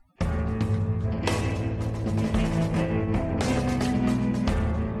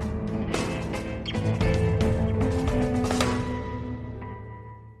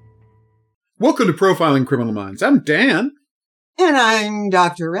Welcome to Profiling Criminal Minds. I'm Dan. And I'm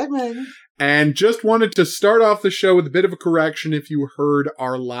Dr. Redmond. And just wanted to start off the show with a bit of a correction if you heard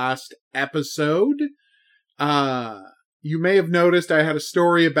our last episode. You may have noticed I had a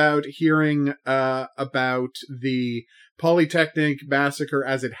story about hearing about the Polytechnic massacre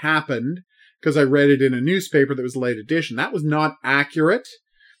as it happened, because I read it in a newspaper that was a late edition. That was not accurate.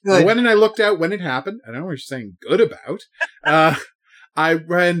 Good. I went and I looked out when it happened. I don't know what you're saying good about.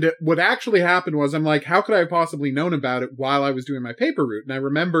 And what actually happened was, I'm like, how could I have possibly known about it while I was doing my paper route? And I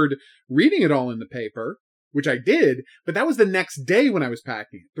remembered reading it all in the paper, which I did, but that was the next day when I was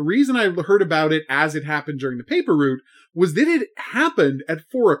packing it. The reason I heard about it as it happened during the paper route was that it happened at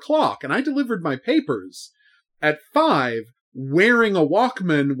 4:00, and I delivered my papers at 5, wearing a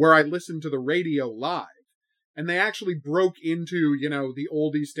Walkman where I listened to the radio live. And they actually broke into, the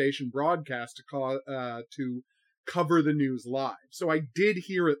oldie station broadcast to cover the news live. So I did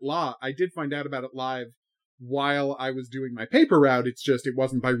hear it live. I did find out about it live while I was doing my paper route. It's just, it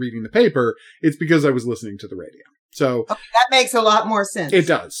wasn't by reading the paper. It's because I was listening to the radio. So that makes a lot more sense. It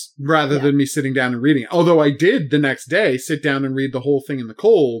does, rather than me sitting down and reading it. Although I did the next day sit down and read the whole thing in the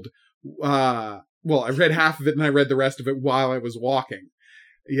cold. I read half of it and I read the rest of it while I was walking.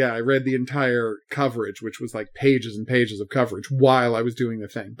 Yeah, I read the entire coverage, which was like pages and pages of coverage while I was doing the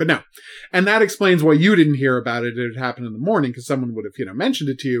thing. But no. And that explains why you didn't hear about it. It happened in the morning because someone would have,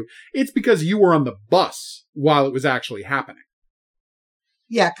 mentioned it to you. It's because you were on the bus while it was actually happening.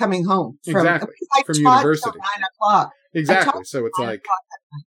 Yeah, coming home. From university. 9:00. Exactly. So it's like,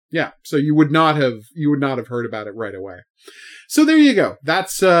 yeah. So you would not have heard about it right away. So there you go.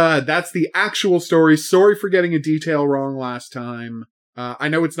 That's the actual story. Sorry for getting a detail wrong last time. I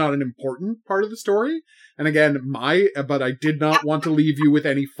know it's not an important part of the story. And again, but I did not want to leave you with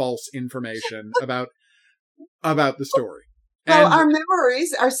any false information about the story. Well, our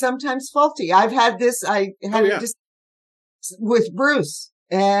memories are sometimes faulty. I've had this, this with Bruce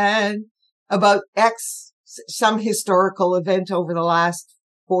and about some historical event over the last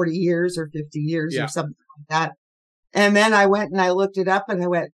 40 years or 50 years or something like that. And then I went and I looked it up and I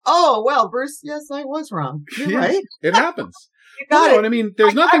went, oh, well, Bruce, yes, I was wrong. You're right. It happens. You got it. And I mean,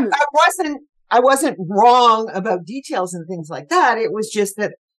 there's nothing. I wasn't wrong about details and things like that. It was just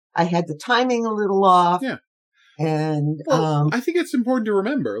that I had the timing a little off. Yeah. And I think it's important to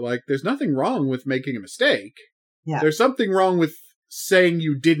remember, like, there's nothing wrong with making a mistake. Yeah. There's something wrong with saying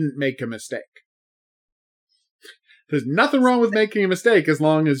you didn't make a mistake. There's nothing wrong with making a mistake as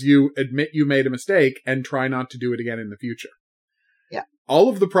long as you admit you made a mistake and try not to do it again in the future. Yeah. All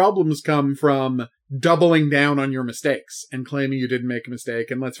of the problems come from doubling down on your mistakes and claiming you didn't make a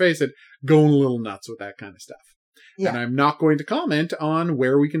mistake. And let's face it, going a little nuts with that kind of stuff. Yeah. And I'm not going to comment on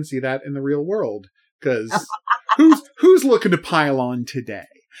where we can see that in the real world, because who's looking to pile on today?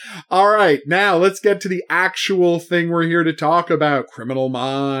 All right, now let's get to the actual thing we're here to talk about, Criminal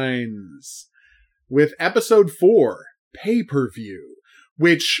Minds, with episode 4, Pay-Per-View,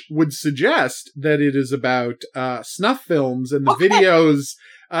 which would suggest that it is about snuff films and the videos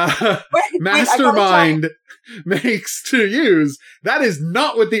Mastermind makes to use. That is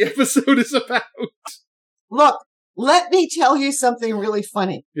not what the episode is about. Look, let me tell you something really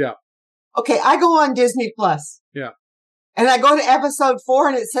funny. Yeah. Okay, I go on Disney Plus. Yeah. And I go to episode 4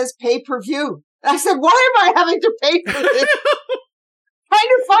 and it says pay-per-view. And I said, why am I having to pay for this? Trying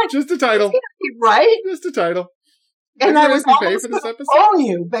to find just a title. Right? Just a title. And I was almost going to phone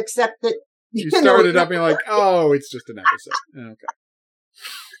you, except that you started up and you're like, oh, it's just an episode. Okay.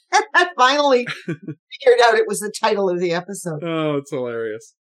 I finally figured out it was the title of the episode. Oh, it's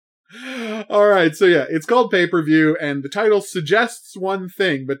hilarious. All right. So yeah, it's called Pay-Per-View and the title suggests one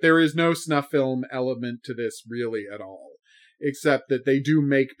thing, but there is no snuff film element to this really at all, except that they do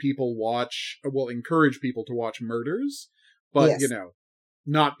make people encourage people to watch murders, but yes.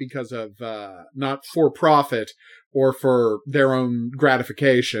 Not because of, not for profit or for their own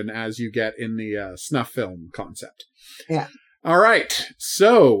gratification as you get in the snuff film concept. Yeah. All right,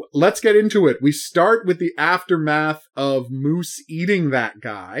 so let's get into it. We start with the aftermath of Moose eating that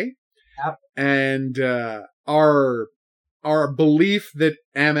guy. Yep. And our belief that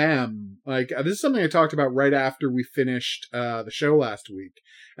this is something I talked about right after we finished the show last week,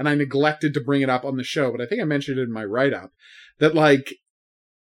 and I neglected to bring it up on the show, but I think I mentioned it in my write-up, that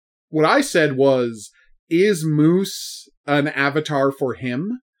what I said was, is Moose an avatar for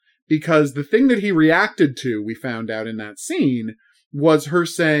him? Because the thing that he reacted to, we found out in that scene, was her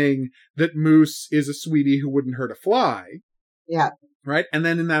saying that Moose is a sweetie who wouldn't hurt a fly. Yeah. Right? And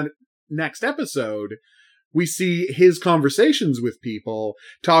then in that next episode, we see his conversations with people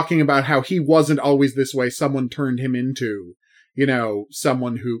talking about how he wasn't always this way. Someone turned him into,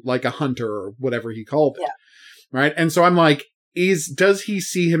 someone who, like a hunter or whatever he called it. Yeah. Right? And so I'm like, does he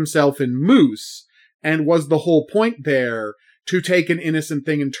see himself in Moose? And was the whole point there to take an innocent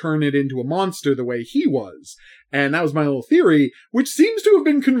thing and turn it into a monster the way he was? And that was my little theory, which seems to have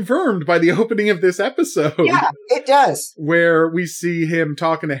been confirmed by the opening of this episode. Yeah, it does. Where we see him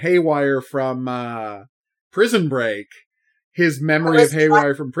talking to Haywire from Prison Break, his memory of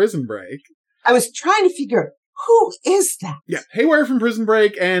Haywire from Prison Break. I was trying to figure out, who is that? Yeah, Haywire from Prison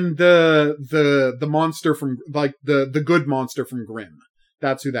Break and the monster from, like, the good monster from Grimm.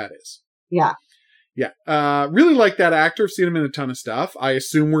 That's who that is. Yeah. Yeah. Really like that actor. I've seen him in a ton of stuff. I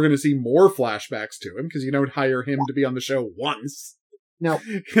assume we're going to see more flashbacks to him because you don't hire him to be on the show once. No.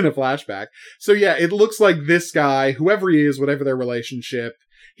 In a flashback. So yeah, it looks like this guy, whoever he is, whatever their relationship,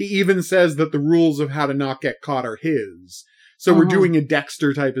 he even says that the rules of how to not get caught are his. So we're doing a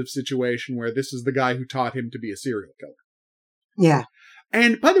Dexter type of situation where this is the guy who taught him to be a serial killer. Yeah.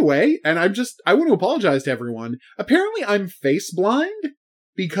 And by the way, and I want to apologize to everyone. Apparently I'm face blind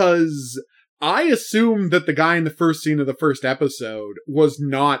because I assumed that the guy in the first scene of the first episode was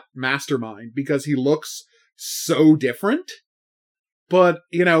not Mastermind because he looks so different. But,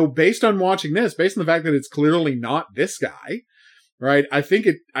 based on watching this, based on the fact that it's clearly not this guy, right? I think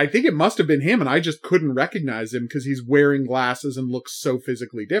it must have been him and I just couldn't recognize him because he's wearing glasses and looks so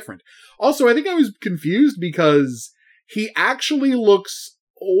physically different. Also, I think I was confused because he actually looks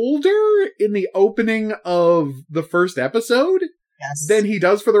older in the opening of the first episode. Yes. Than he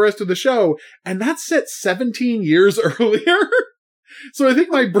does for the rest of the show. And that's set 17 years earlier. So I think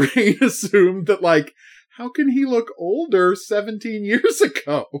my brain assumed that, like, how can he look older 17 years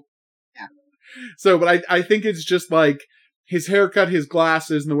ago? Yeah. So, but I think it's just like his haircut, his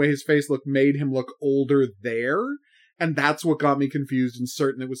glasses, and the way his face looked made him look older there. And that's what got me confused and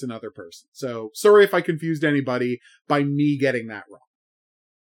certain it was another person. So sorry if I confused anybody by me getting that wrong.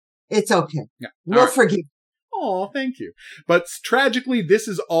 It's okay. Yeah. We'll forgive. Oh, thank you. But tragically, this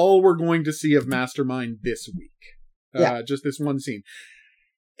is all we're going to see of Mastermind this week. Yeah. Just this one scene.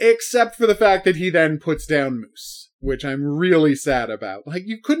 Except for the fact that he then puts down Moose, which I'm really sad about. Like,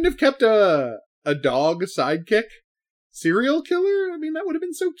 you couldn't have kept a dog sidekick serial killer? I mean, that would have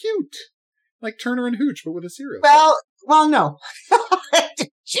been so cute. Like Turner and Hooch, but with a serial killer. Well, no.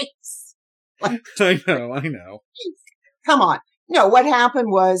 Jeez. I know. Come on. No, what happened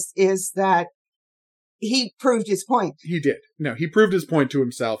is that he proved his point. He did. No, he proved his point to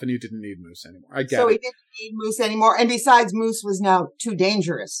himself and he didn't need Moose anymore. I get it. So he didn't need Moose anymore. And besides, Moose was now too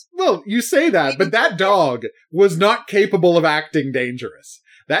dangerous. Well, you say that, but that dog was not capable of acting dangerous.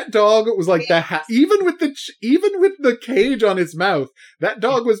 That dog was like even with the cage on its mouth, that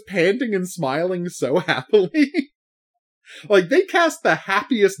dog was panting and smiling so happily. Like, they cast the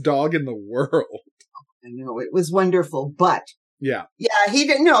happiest dog in the world. I know, it was wonderful, but yeah, he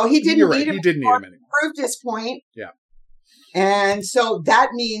didn't need him. He didn't need him anymore. Proved his point. Yeah. And so that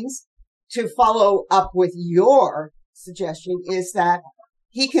means, to follow up with your suggestion, is that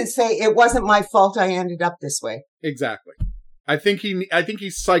he can say, it wasn't my fault I ended up this way. Exactly. I think he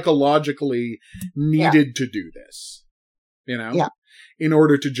psychologically needed to do this, in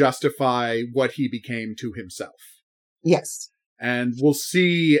order to justify what he became to himself. Yes. And we'll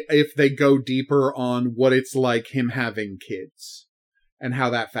see if they go deeper on what it's like him having kids and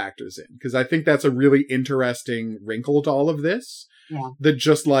how that factors in. Because I think that's a really interesting wrinkle to all of this. Yeah. That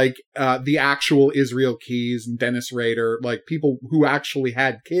just like the actual Israel Keyes and Dennis Rader, like people who actually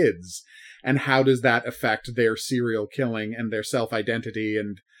had kids, and how does that affect their serial killing and their self-identity,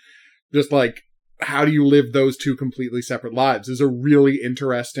 and just like, how do you live those two completely separate lives is a really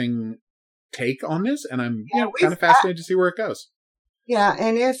interesting take on this, and I'm kind of fascinated to see where it goes. Yeah,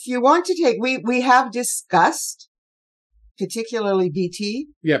 and if you want to take, we have discussed, particularly BT.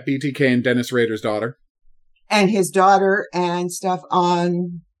 Yeah, BTK and Dennis Rader's daughter. And his daughter and stuff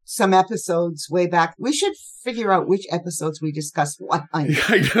on some episodes way back. We should figure out which episodes we discussed what.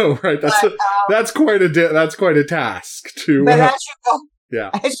 I know, right? That's quite a task to. But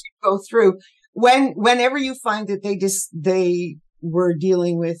as you go through, whenever you find that they were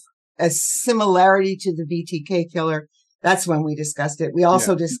dealing with a similarity to the BTK killer, that's when we discussed it. We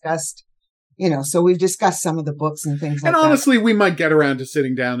also discussed, so we've discussed some of the books and things like that. And honestly, we might get around to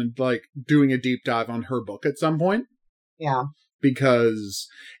sitting down and like doing a deep dive on her book at some point. Yeah. Because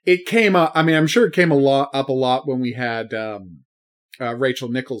it came up, I mean, I'm sure it came up a lot when we had Rachel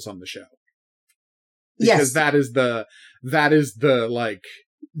Nichols on the show. Because that was the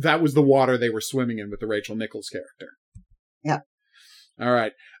water they were swimming in with the Rachel Nichols character. Yeah. All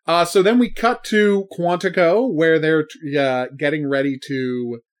right. So then we cut to Quantico, where they're getting ready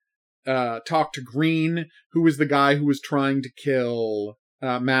to talk to Green, who was the guy who was trying to kill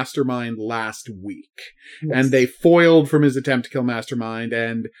Mastermind last week. Yes. And they foiled from his attempt to kill Mastermind.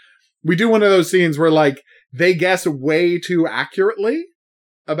 And we do one of those scenes where, like, they guess way too accurately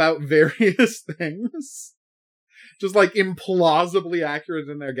about various things. Just, like, implausibly accurate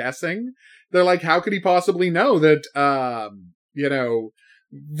in their guessing. They're like, how could he possibly know that,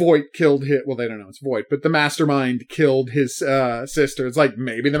 Voight killed his, well, they don't know it's Voight, but the Mastermind killed his sister. It's like,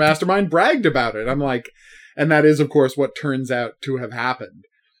 maybe the Mastermind bragged about it. I'm like, and that is, of course, what turns out to have happened.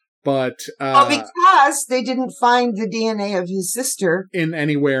 But because they didn't find the DNA of his sister in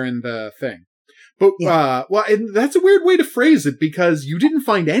anywhere in the thing. But and that's a weird way to phrase it, because you didn't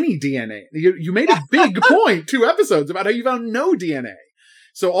find any DNA. You made a big point 2 episodes about how you found no DNA.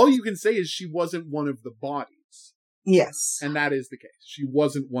 So all you can say is she wasn't one of the bodies. Yes. And that is the case. She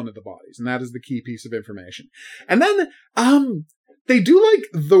wasn't one of the bodies. And that is the key piece of information. And then, they do, like,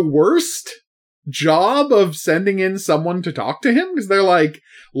 the worst job of sending in someone to talk to him. Because they're like,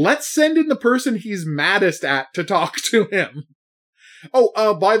 let's send in the person he's maddest at to talk to him.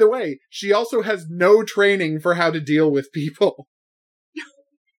 Oh, by the way, she also has no training for how to deal with people.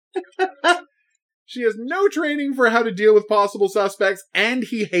 She has no training for how to deal with possible suspects, and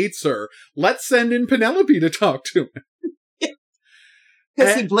he hates her. Let's send in Penelope to talk to him.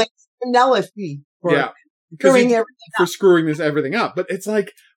 Because he blames Penelope for screwing everything up. But it's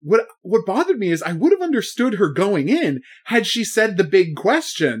like, what bothered me is I would have understood her going in had she said the big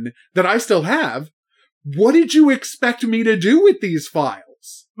question that I still have. What did you expect me to do with these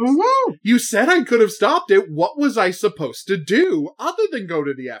files? Mm-hmm. You said I could have stopped it. What was I supposed to do other than go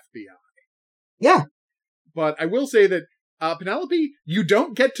to the FBI? Yeah. But I will say that, Penelope, you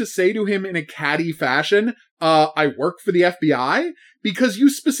don't get to say to him in a catty fashion, I work for the FBI, because you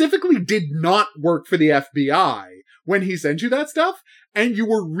specifically did not work for the FBI when he sent you that stuff, and you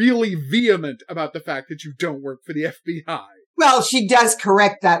were really vehement about the fact that you don't work for the FBI. Well, she does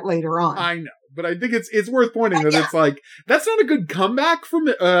correct that later on. I know, but I think it's worth pointing that it's like, that's not a good comeback from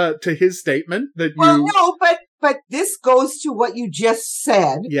to his statement that Well, no, but this goes to what you just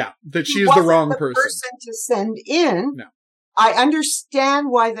said. Yeah, that she's the wrong person to send in. No. I understand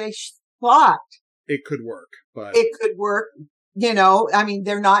why they thought it could work, but it could work. I mean,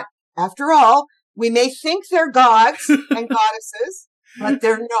 they're not, after all, we may think they're gods and goddesses, but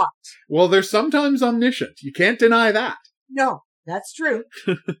they're not. Well, they're sometimes omniscient. You can't deny that. No, that's true.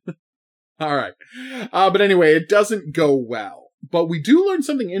 All right. But anyway, it doesn't go well. But we do learn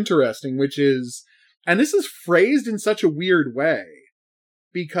something interesting, which is, and this is phrased in such a weird way,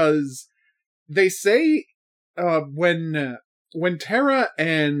 because they say when Tara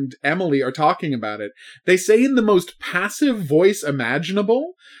and Emily are talking about it, they say in the most passive voice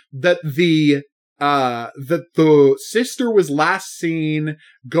imaginable that the sister was last seen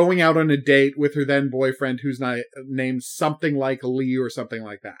going out on a date with her then boyfriend, who's named something like Lee or something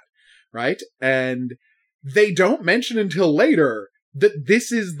like that, right? And they don't mention until later that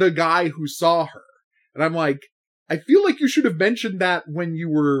this is the guy who saw her. And I'm like, I feel like you should have mentioned that when you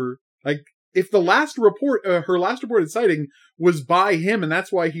were, like, if the last report, her last reported sighting was by him and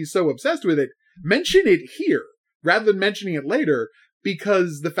that's why he's so obsessed with it, mention it here rather than mentioning it later,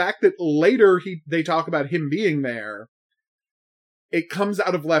 because the fact that later they talk about him being there, it comes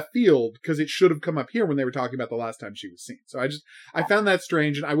out of left field because it should have come up here when they were talking about the last time she was seen. So I found that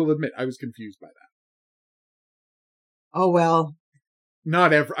strange, and I will admit I was confused by that. Oh, well.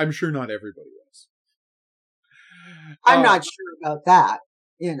 I'm sure not everybody was. I'm not sure about that.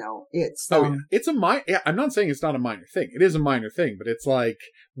 It's it's I'm not saying it's not a minor thing. It is a minor thing, but it's like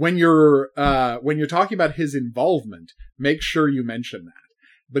when you're talking about his involvement, make sure you mention that.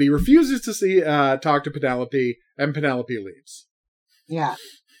 But he refuses to talk to Penelope, and Penelope leaves. Yeah.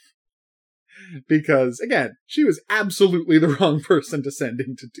 Because again, she was absolutely the wrong person to send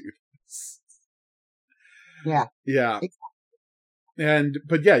in to do this. Yeah. Yeah.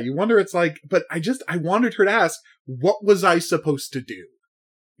 But yeah, you wonder, it's like, but I wanted her to ask, what was I supposed to do?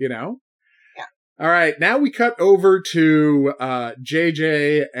 Yeah. All right. Now we cut over to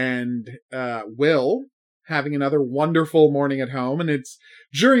JJ and Will having another wonderful morning at home. And it's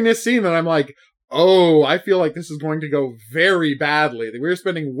during this scene that I'm like, oh, I feel like this is going to go very badly. We're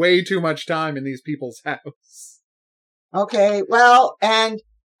spending way too much time in these people's house. Okay. Well, and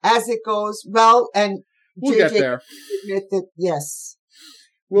as it goes, and we'll JJ get there. Admit that, yes.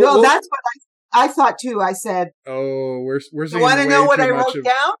 That's what I thought too. I said, "Oh, we're seeing." You want to know what I wrote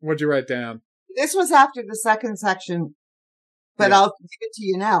down? What'd you write down? This was after the second section, but yeah. I'll give it to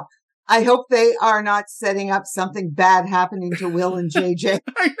you now. I hope they are not setting up something bad happening to Will and JJ.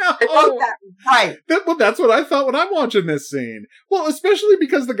 I know. I wrote that right. Well, that's what I thought when I'm watching this scene. Well, especially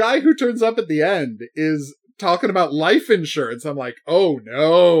because the guy who turns up at the end is talking about life insurance. I'm like, oh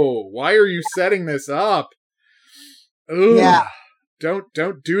no, why are you setting this up? Ugh. Yeah.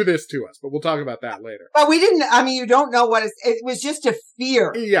 Don't do this to us, but we'll talk about that later. But we didn't, I mean, you don't know it was just a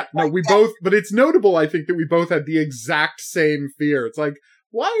fear. Yeah, no, we both, but it's notable, I think, that we both had the exact same fear. It's like,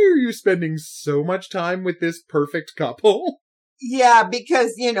 why are you spending so much time with this perfect couple? Yeah,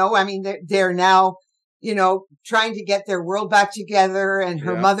 because, I mean, they're now, trying to get their world back together, and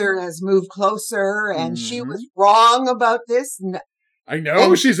her mother has moved closer, and she was wrong about this. I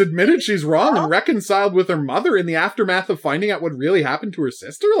know, she's admitted she's wrong and reconciled with her mother in the aftermath of finding out what really happened to her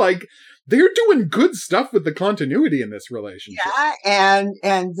sister. Like, they're doing good stuff with the continuity in this relationship. Yeah,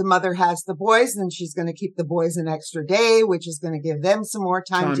 and the mother has the boys, and she's going to keep the boys an extra day, which is going to give them some more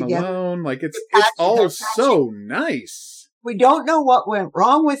time together. Alone. Like, it's all so nice. We don't know what went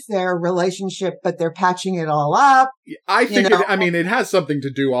wrong with their relationship, but they're patching it all up. I think, it has something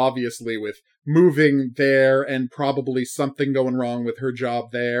to do, obviously, with moving there and probably something going wrong with her job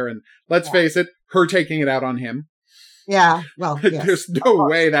there. And let's face it, her taking it out on him. Yeah, well, yes, there's no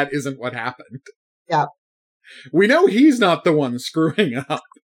way that isn't what happened. Yeah. We know he's not the one screwing up.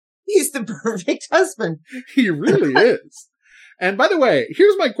 He's the perfect husband. He really is. And by the way,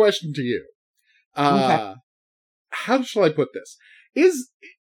 here's my question to you. Okay. How shall I put this? Is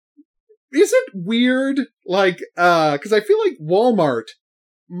it weird, like, because I feel like Walmart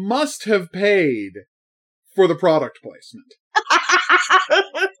must have paid for the product placement.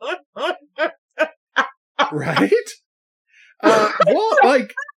 Right?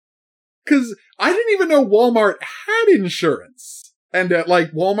 Because I didn't even know Walmart had insurance. And,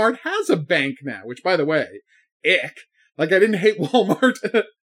 Walmart has a bank now, which, by the way, ick. Like, I didn't hate Walmart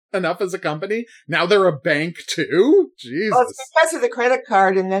enough as a company. Now they're a bank too? Jesus. Well, it's because of the credit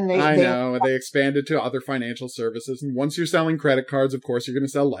card, and then they expanded to other financial services. And once you're selling credit cards, of course, you're going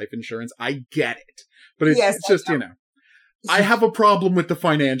to sell life insurance. I get it. But it's just, I have a problem with the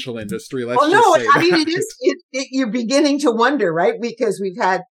financial industry. Let's just say it is. You're beginning to wonder, right? Because we've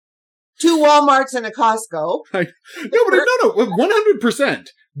had 2 Walmarts and a Costco. No, 100%.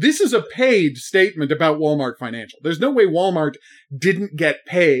 This is a paid statement about Walmart Financial. There's no way Walmart didn't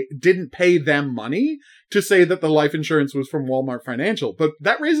pay them money to say that the life insurance was from Walmart Financial. But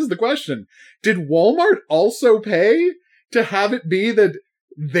that raises the question, did Walmart also pay to have it be that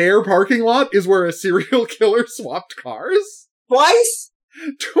their parking lot is where a serial killer swapped cars? Twice?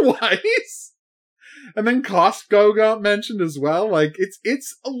 And then Costco got mentioned as well. Like,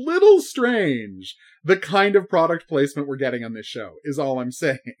 it's a little strange. The kind of product placement we're getting on this show is all I'm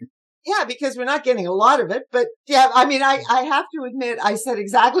saying. Yeah, because we're not getting a lot of it. But yeah, I mean, I have to admit, I said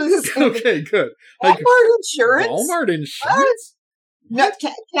exactly the same thing. Okay, good. Walmart insurance? Walmart insurance? No,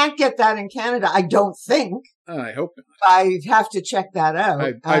 can't get that in Canada, I don't think. I hope not. I have to check that out.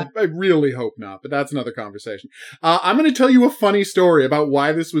 I really hope not, but that's another conversation. I'm going to tell you a funny story about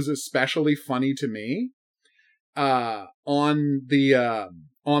why this was especially funny to me on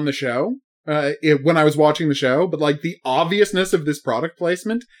the show. When I was watching the show, but the obviousness of this product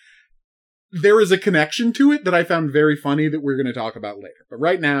placement, there is a connection to it that I found very funny that we're going to talk about later. But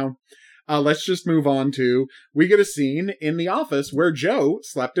right now, let's just move on to, we get a scene in the office where Joe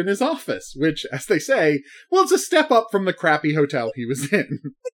slept in his office, which, as they say, well, it's a step up from the crappy hotel he was in.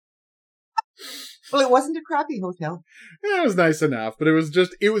 Well, it wasn't a crappy hotel. It was nice enough, but it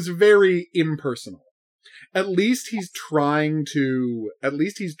was very impersonal. At least he's trying to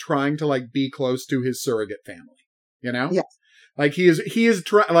be close to his surrogate family, Yes. He is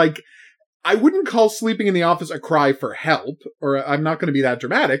I wouldn't call sleeping in the office a cry for help, or I'm not going to be that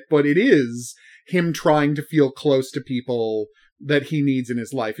dramatic, but it is him trying to feel close to people that he needs in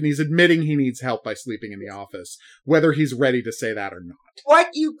his life. And he's admitting he needs help by sleeping in the office, whether he's ready to say that or not. What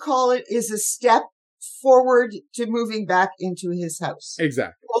you call it is a step forward to moving back into his house.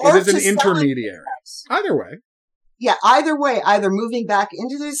 Exactly. It is an intermediary. Either way. Yeah, either way, either moving back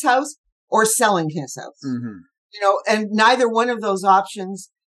into his house or selling his house. Mm-hmm. And neither one of those options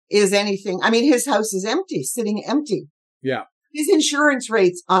is anything. I mean, his house is empty, sitting empty. Yeah. His insurance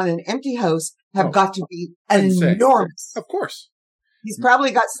rates on an empty house have got to be enormous. Of course. He's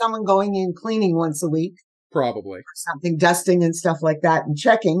probably got someone going in cleaning once a week. Probably. Or something, dusting and stuff like that and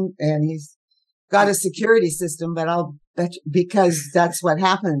checking. And he's got a security system, but I'll bet because that's what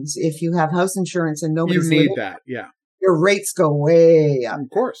happens if you have house insurance and nobody's living. You need that, yeah. Your rates go way up. Of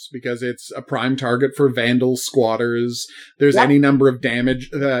course, because it's a prime target for vandals, squatters. There's any number of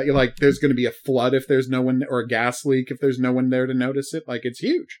damage. There's going to be a flood if there's no one, or a gas leak if there's no one there to notice it. It's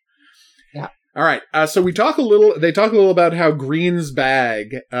huge. Yeah. All right. So they talk a little about how Green's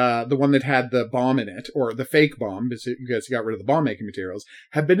bag, the one that had the bomb in it, or the fake bomb, because you guys got rid of the bomb making materials,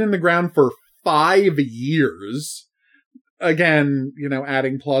 had been in the ground for 5 years. Again,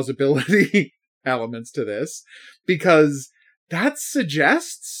 adding plausibility elements to this, because that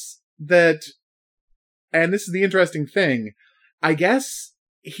suggests that, and this is the interesting thing, I guess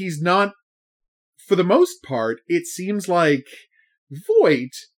he's not, for the most part, it seems like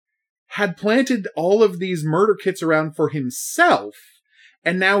Voight had planted all of these murder kits around for himself,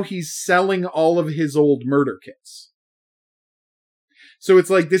 and now he's selling all of his old murder kits. So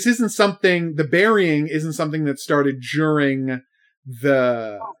it's like, this isn't something, the burying isn't something that started during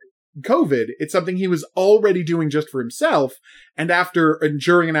the COVID. It's something he was already doing just for himself, and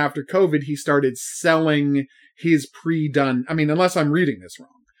during and after COVID, he started selling his pre-done, unless I'm reading this wrong.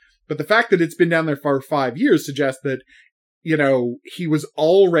 But the fact that it's been down there for 5 years suggests that he was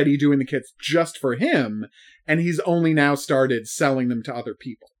already doing the kits just for him, and he's only now started selling them to other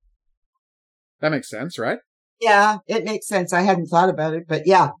people. That makes sense, right? Yeah, it makes sense. I hadn't thought about it, but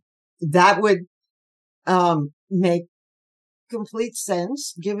yeah, that would make complete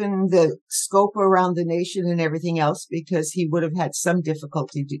sense given the scope around the nation and everything else, because he would have had some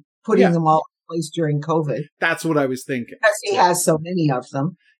difficulty putting them all in place during COVID. That's what I was thinking. Because he has so many of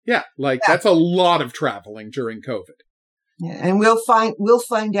them. Yeah, that's a lot of traveling during COVID. Yeah, and we'll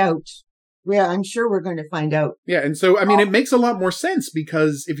find out. Yeah, I'm sure we're going to find out. Yeah, and so, it makes a lot more sense,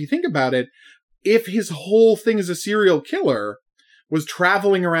 because if you think about it, if his whole thing as a serial killer was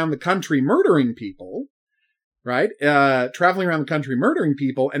traveling around the country murdering people, right? Traveling around the country murdering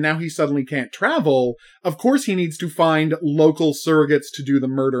people, and now he suddenly can't travel, of course he needs to find local surrogates to do the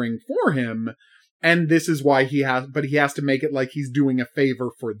murdering for him, and this is why he has to make it like he's doing a favor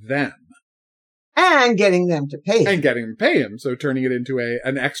for them. And getting them to pay him. And getting them to pay him. So turning it into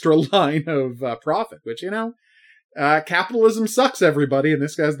an extra line of profit, which, capitalism sucks, everybody, and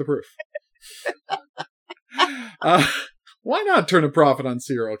this guy's the proof. Why not turn a profit on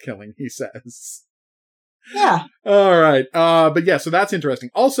serial killing, he says. Yeah. All right. But yeah, so that's interesting.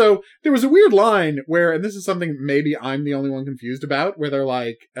 Also, there was a weird line where, and this is something maybe I'm the only one confused about, where they're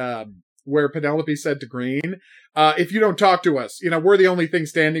like, where Penelope said to Green, if you don't talk to us, we're the only thing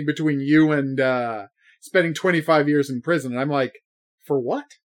standing between you and spending 25 years in prison. And I'm like, for what?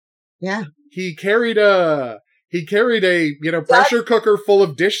 Yeah. He carried a pressure cooker full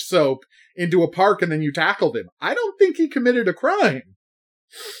of dish soap into a park, and then you tackled him. I don't think he committed a crime.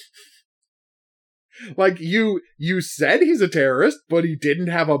 Like, you said he's a terrorist, but he didn't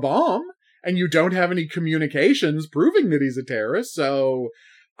have a bomb, and you don't have any communications proving that he's a terrorist, so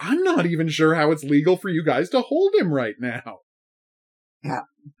I'm not even sure how it's legal for you guys to hold him right now. Yeah.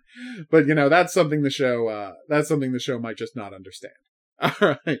 But, that's something the show might just not understand.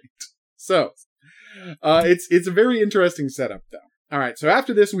 All right. So, it's a very interesting setup, though. All right. So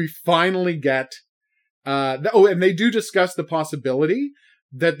after this, we finally get, and they do discuss the possibility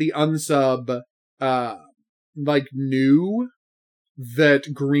that the unsub, knew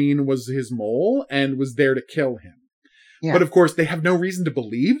that Green was his mole and was there to kill him. Yeah. But of course, they have no reason to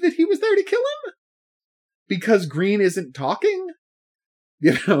believe that he was there to kill him because Green isn't talking,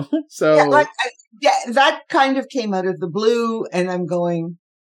 So that kind of came out of the blue, and I'm going,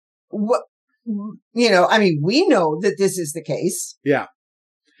 what? We know that this is the case. Yeah,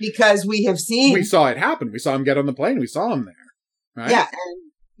 because we saw it happen. We saw him get on the plane. We saw him there. Right?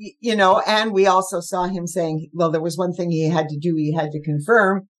 Yeah, and we also saw him saying, well, there was one thing he had to do. He had to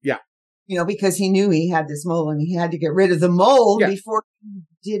confirm. Yeah. Because he knew he had this mole and he had to get rid of the mole before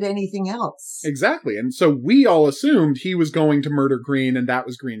he did anything else. Exactly. And so we all assumed he was going to murder Green and that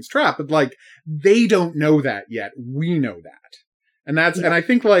was Green's trap. But they don't know that yet. We know that. And and I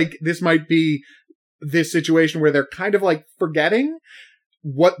think this might be this situation where they're kind of forgetting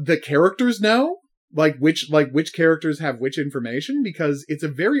what the characters know. Which characters have which information, because it's a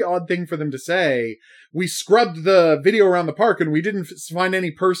very odd thing for them to say, we scrubbed the video around the park and we didn't find any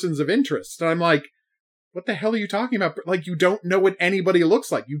persons of interest. And I'm like, what the hell are you talking about? You don't know what anybody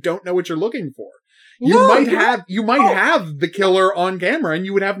looks like. You don't know what you're looking for. You might have the killer on camera and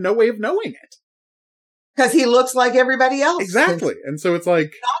you would have no way of knowing it. Because he looks like everybody else. Exactly. And so it's not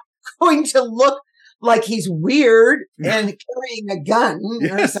going to look like he's weird and carrying a gun.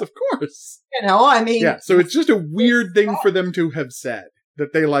 Yes, of course. Yeah, so it's just a weird thing for them to have said,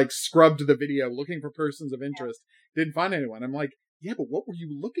 that they scrubbed the video looking for persons of interest, didn't find anyone. I'm like, yeah, but what were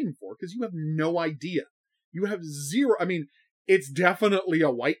you looking for? Because you have no idea. You have zero. It's definitely a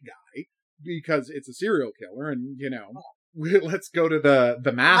white guy because it's a serial killer and, let's go to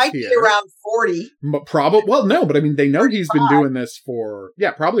the math might here. Be around 40. Probably. Well, no, but I mean, they know 35. He's been doing this for,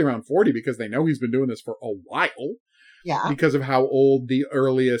 probably around 40 because they know he's been doing this for a while. Yeah. Because of how old the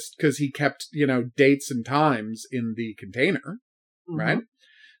earliest, because he kept, dates and times in the container, right?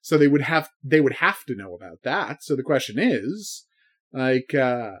 So they would have to know about that. So the question is,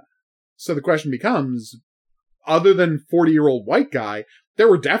 so the question becomes, other than 40-year-old white guy, there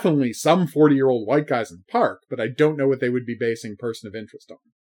were definitely some 40-year-old white guys in the park, but I don't know what they would be basing person of interest on.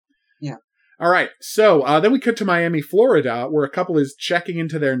 Yeah. All right. So then we cut to Miami, Florida, where a couple is checking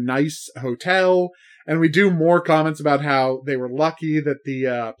into their nice hotel. And we do more comments about how they were lucky that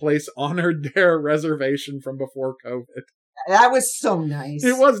the place honored their reservation from before COVID. That was so nice.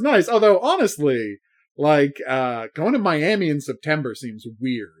 It was nice. Although, honestly, going to Miami in September seems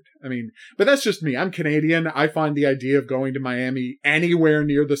weird. I mean, but that's just me. I'm Canadian. I find the idea of going to Miami anywhere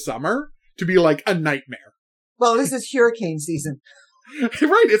near the summer to be like a nightmare. Well, this is hurricane season.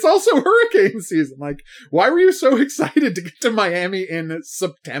 Right. It's also hurricane season. Like, why were you so excited to get to Miami in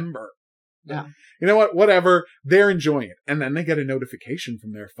September? Yeah. You know what? Whatever. They're enjoying it. And then they get a notification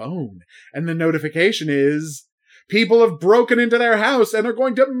from their phone. And the notification is, people have broken into their house and are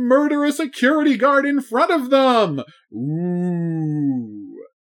going to murder a security guard in front of them. Ooh.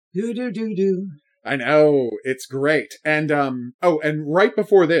 Do. I know. It's great. And, and right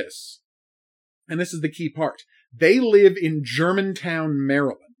before this, and this is the key part, they live in Germantown,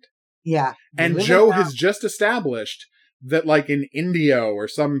 Maryland. Yeah. And Joe has just established that, like, in Indio or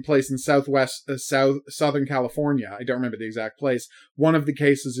some place in Southern California, I don't remember the exact place, one of the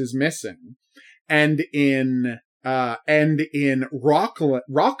cases is missing. And in Rockville or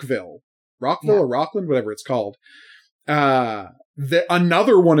Rockland, whatever it's called,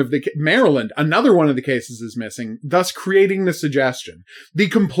 another one of the cases is missing, thus creating the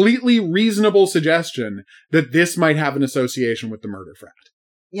completely reasonable suggestion that this might have an association with the murder frat.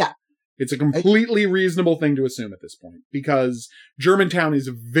 Yeah. It's a completely reasonable thing to assume at this point, because Germantown is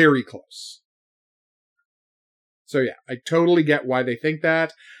very close. So yeah, I totally get why they think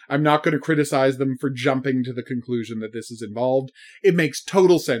that. I'm not going to criticize them for jumping to the conclusion that this is involved. It makes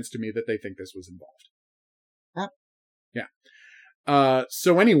total sense to me that they think this was involved. Yeah.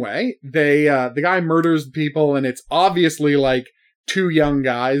 So anyway, the guy murders the people, and it's obviously like two young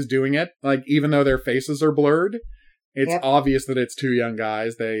guys doing it. Like, even though their faces are blurred, it's obvious that it's two young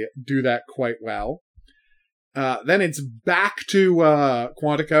guys. They do that quite well. Then it's back to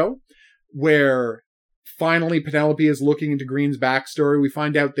Quantico, where finally Penelope is looking into Green's backstory. We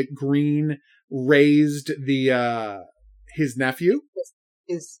find out that Green raised his nephew.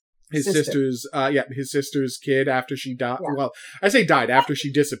 His sister's kid after she died. Yeah. Well, I say died after she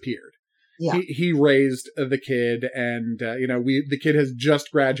disappeared. Yeah. He raised the kid, and the kid has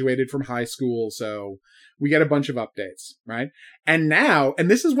just graduated from high school, so we get a bunch of updates, right? And now,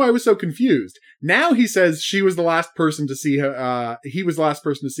 and this is why I was so confused. Now he says she was the last person to see her. He was the last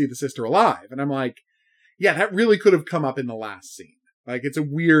person to see the sister alive, and I'm like, yeah, that really could have come up in the last scene. Like, it's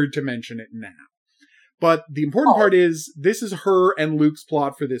weird to mention it now. But the important part is, this is her and Luke's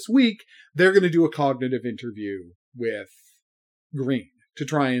plot for this week. They're going to do a cognitive interview with Green to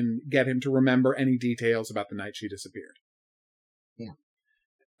try and get him to remember any details about the night she disappeared. Yeah.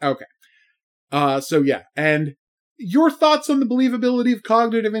 Okay. So yeah. And your thoughts on the believability of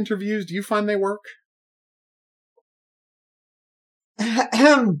cognitive interviews? Do you find they work?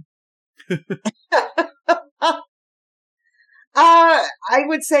 I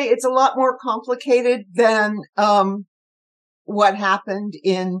would say it's a lot more complicated than what happened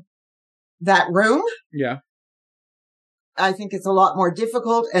in that room. Yeah. I think it's a lot more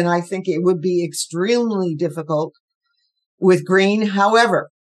difficult, and I think it would be extremely difficult with Green. However,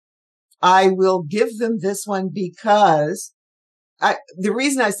 I will give them this one because the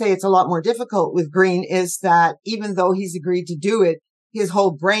reason I say it's a lot more difficult with Green is that even though he's agreed to do it, his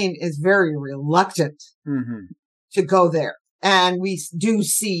whole brain is very reluctant to go there. And we do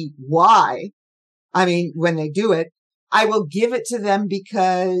see why. I mean, when they do it, I will give it to them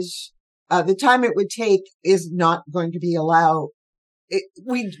because the time it would take is not going to be allowed.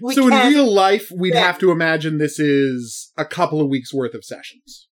 So in real life, we'd have to imagine this is a couple of weeks worth of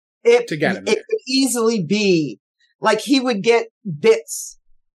sessions to get him there. It could easily be like he would get bits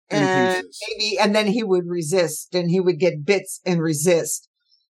and maybe, and then he would resist, and he would get bits and resist.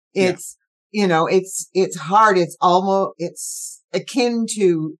 It's, it's hard. It's akin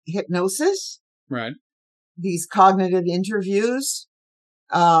to hypnosis. Right. These cognitive interviews.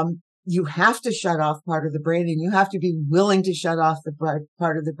 You have to shut off part of the brain, and you have to be willing to shut off the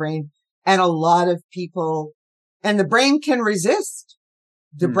part of the brain. And a lot of people, and the brain can resist.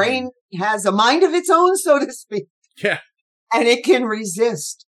 The brain has a mind of its own, so to speak. Yeah. And it can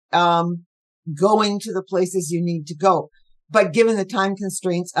resist going to the places you need to go. But given the time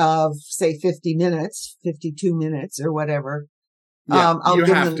constraints of, say, 50 minutes, 52 minutes or whatever, you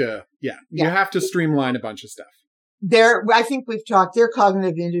have to streamline a bunch of stuff. I think we've talked, their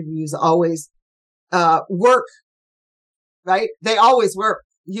cognitive interviews always work, right? They always work.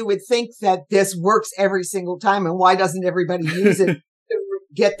 You would think that this works every single time, and why doesn't everybody use it to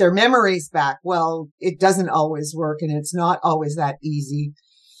get their memories back? Well, it doesn't always work, and it's not always that easy,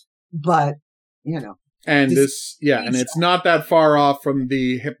 but, And and it's not that far off from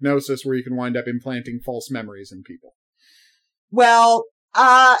the hypnosis where you can wind up implanting false memories in people. Well,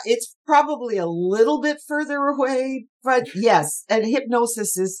 it's probably a little bit further away, but yes, and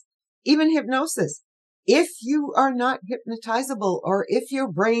even hypnosis. If you are not hypnotizable, or if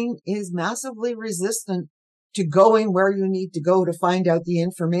your brain is massively resistant to going where you need to go to find out the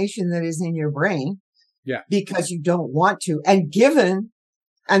information that is in your brain, because you don't want to, and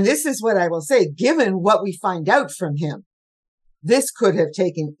this is what I will say, given what we find out from him, this could have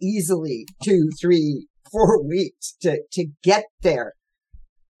taken easily 2, 3, 4 weeks to get there,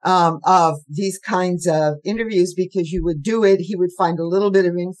 of these kinds of interviews, because you would do it. He would find a little bit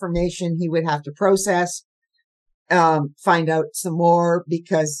of information he would have to process, find out some more,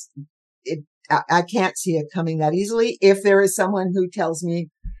 because I can't see it coming that easily. If there is someone who tells me,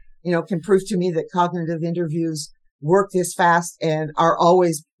 can prove to me that cognitive interviews work this fast and are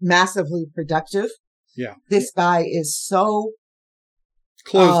always massively productive. Yeah. This guy is so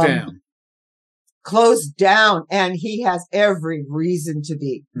closed down, and he has every reason to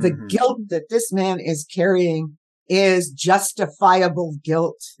be. The guilt that this man is carrying is justifiable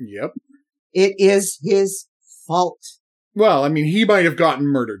guilt. Yep. It is his fault. Well, I mean, he might have gotten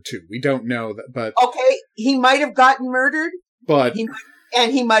murdered too. We don't know that, but okay, he might have gotten murdered, but he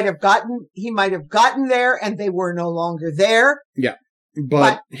might have gotten there and they were no longer there. Yeah.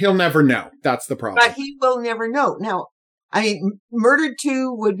 But he'll never know. That's the problem. But he will never know. Now, I mean, murdered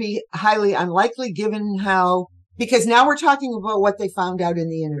too would be highly unlikely, given because now we're talking about what they found out in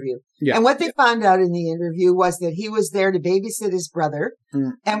the interview. Yeah. And what they found out in the interview was that he was there to babysit his brother.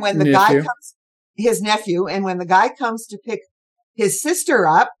 And when the guy comes, his nephew, and when the guy comes to pick his sister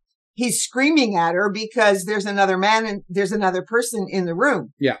up, he's screaming at her because there's another man and there's another person in the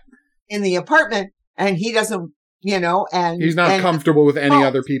room. Yeah. In the apartment. And he doesn't, and he's not comfortable with any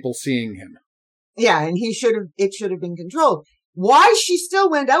other people seeing him. Yeah. And it should have been controlled. Why she still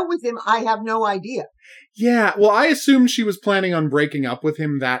went out with him, I have no idea. Yeah. Well, I assumed she was planning on breaking up with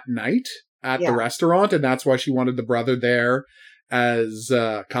him that night at the restaurant. And that's why she wanted the brother there as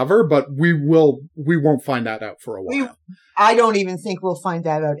cover, but we won't find that out for a while. I don't even think we'll find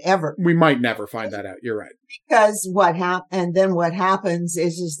that out ever. We might never find that out. You're right. Because what happens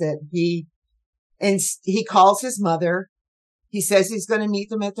is that he calls his mother. He says he's going to meet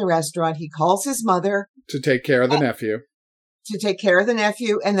them at the restaurant. He calls his mother to take care of the nephew.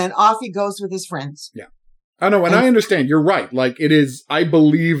 And then off he goes with his friends. Yeah. Oh no, and I understand. You're right. Like, it is, I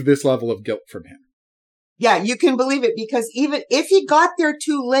believe this level of guilt from him. Yeah, you can believe it, because even if he got there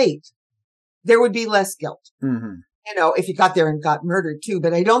too late, there would be less guilt. Mm-hmm. If he got there and got murdered too,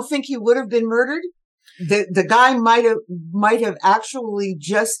 but I don't think he would have been murdered. The guy might have actually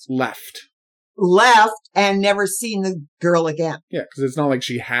just left and never seen the girl again. Yeah, because it's not like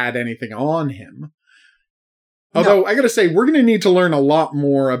she had anything on him. Although, I gotta say, we're gonna need to learn a lot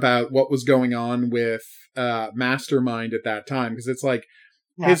more about what was going on with Mastermind at that time, because it's like,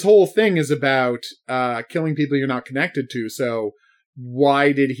 his whole thing is about killing people you're not connected to. So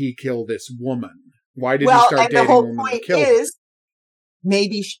why did he kill this woman? Why did he start dating a woman to kill her?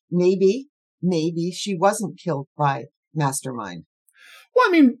 Maybe she wasn't killed by Mastermind. Well,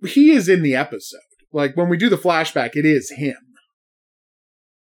 I mean, he is in the episode. Like, when we do the flashback, it is him.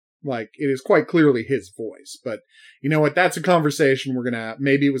 Like, it is quite clearly his voice. But you know what? That's a conversation we're gonna have.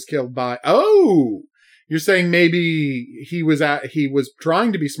 Maybe it was killed by... Oh! You're saying maybe he was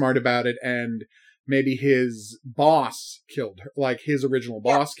trying to be smart about it, and maybe his boss killed her, like his original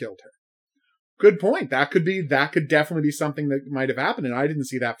boss killed her. Good point. That could definitely be something that might have happened, and I didn't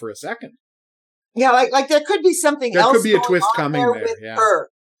see that for a second. Yeah, like there could be something else. There could be a twist coming there with her,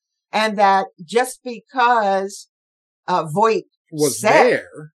 and that just because Voight said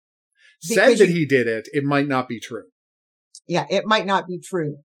that he did it, it might not be true. Yeah, it might not be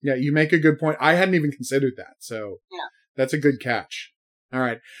true. Yeah, you make a good point. I hadn't even considered that. So that's a good catch. All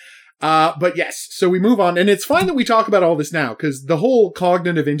right. But yes, so we move on. And it's fine that we talk about all this now, because the whole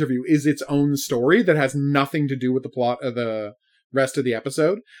cognitive interview is its own story that has nothing to do with the plot of the rest of the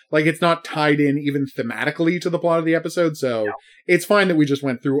episode. Like, it's not tied in even thematically to the plot of the episode. So it's fine that we just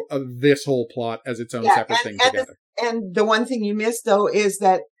went through this whole plot as its own separate thing together. And the one thing you missed, though, is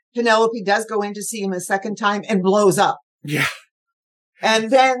that Penelope does go in to see him a second time and blows up. Yeah.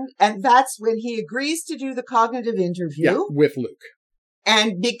 And that's when he agrees to do the cognitive interview. With Luke.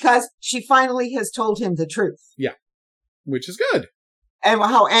 And because she finally has told him the truth. Yeah. Which is good. And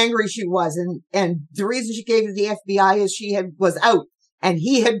how angry she was. And the reason she gave it to the FBI is she was out and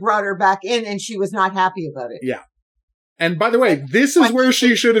he had brought her back in and she was not happy about it. Yeah. And by the way, this is where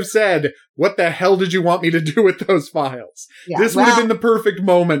she should have said, what the hell did you want me to do with those files? Yeah, this would have been the perfect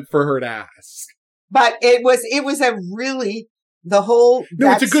moment for her to ask. But it was a really, the whole...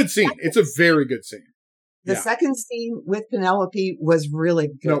 No, it's a good scene. It's a very good scene. The second scene with Penelope was really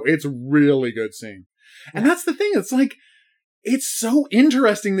good. No, it's a really good scene. And that's the thing. It's like, it's so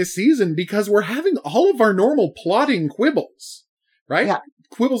interesting this season because we're having all of our normal plotting quibbles, right? Yeah.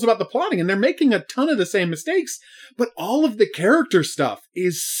 Quibbles about the plotting, and they're making a ton of the same mistakes, but all of the character stuff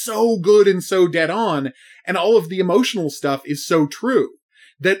is so good and so dead on, and all of the emotional stuff is so true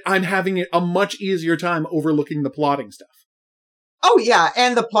that I'm having a much easier time overlooking the plotting stuff. Oh yeah,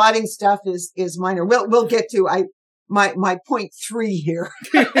 and the plotting stuff is minor. We'll get to my point 3 here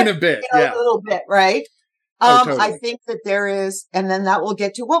in a bit, a little bit, right? Totally. I think that there is, and then that will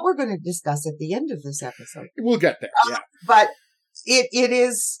get to what we're going to discuss at the end of this episode. We'll get there, yeah. But it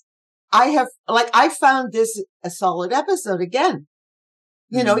is, I found this a solid episode again.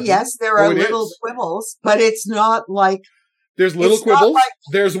 You know, yes, there are little quibbles, but it's not like. There's little quibbles.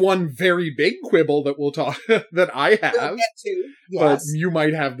 There's one very big quibble that we'll talk, that I have. We'll get to, yes. But you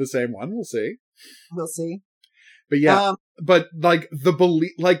might have the same one. We'll see. We'll see. But yeah, but like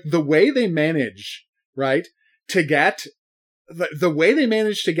the way they manage, right, to get, the way they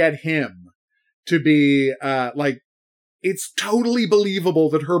manage to get him to be, it's totally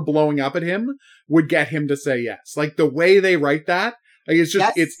believable that her blowing up at him would get him to say yes. Like the way they write that, like, it's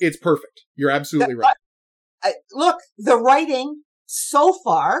just, it's perfect. You're absolutely right. Look, the writing so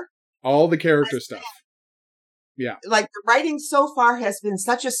far. All the character stuff. Yeah. Like the writing so far has been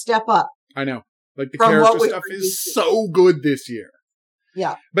such a step up. I know. Like the character stuff is so good this year.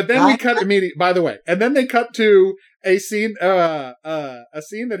 Yeah. But then we cut immediately, by the way, and then they cut to a scene that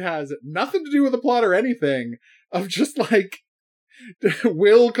has nothing to do with the plot or anything, of just like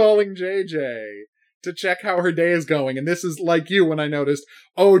Will calling JJ to check how her day is going. And this is like you when I noticed,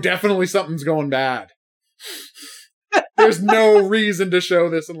 oh, definitely something's going bad. There's no reason to show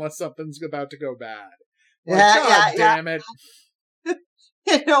this unless something's about to go bad. Like, God damn it.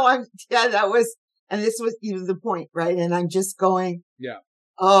 You know, that was, and this was the point, right? And I'm just going,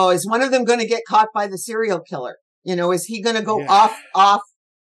 oh, is one of them going to get caught by the serial killer? You know, is he going to go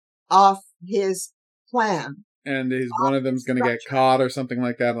off his plan? And is one of them's going to get caught or something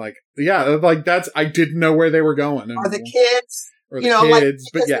like that? Like, like that's, I didn't know where they were going. Or the kids. Or the kids,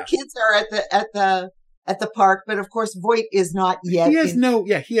 but the kids are at the park, but of course Voight is not yet. He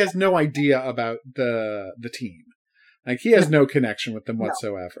has no idea about the team. Like he has no connection with them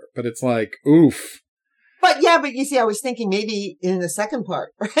whatsoever. But it's like, oof. But you see, I was thinking maybe in the second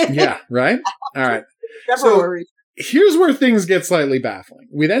part, right? Yeah, right? All right. So here's where things get slightly baffling.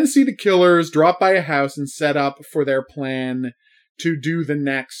 We then see the killers drop by a house and set up for their plan to do the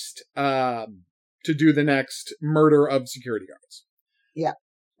next murder of security guards. Yeah.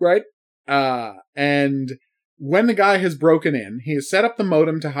 Right? And when the guy has broken in, he has set up the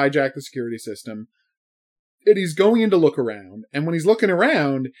modem to hijack the security system. And he's going in to look around. And when he's looking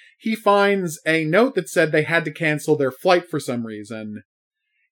around, he finds a note that said they had to cancel their flight for some reason.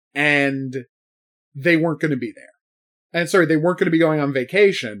 And they weren't going to be there. And they weren't going to be going on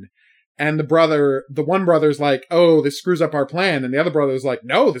vacation. And the one brother's like, oh, this screws up our plan. And the other brother's like,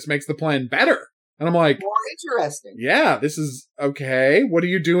 no, this makes the plan better. And I'm like, more interesting. Yeah, this is okay. What are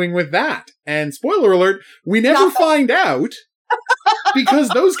you doing with that? And spoiler alert, we never find out because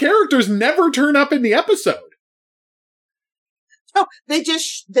those characters never turn up in the episode. No, they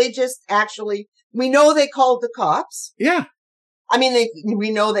just actually, we know they called the cops. Yeah. I mean, we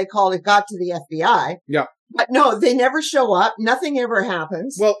know they got to the FBI. Yeah. But no, they never show up. Nothing ever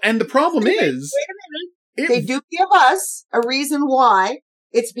happens. Well, and the problem is, wait a minute. They do give us a reason why.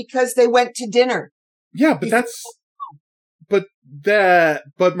 It's because they went to dinner. Yeah, but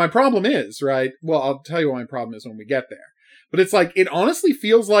but my problem is, right? Well, I'll tell you what my problem is when we get there. But it's like, it honestly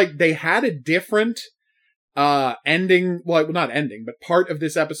feels like they had a different, ending, well, not ending, but part of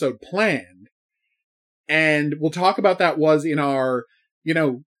this episode planned. And we'll talk about that was in our,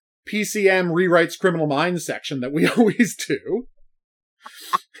 PCM rewrites Criminal Minds section that we always do.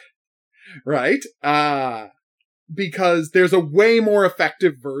 Right? Because there's a way more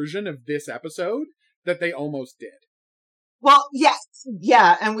effective version of this episode that they almost did. Well, yes.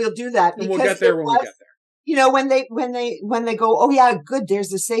 Yeah, and we'll do that. And we'll get there when we get there. you know, when they go, oh yeah, good,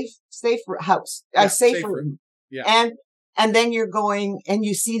 there's a safe house, a safe room. Yeah. And then you're going and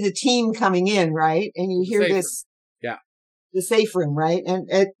you see the team coming in, right? And you hear this, the safe room, right?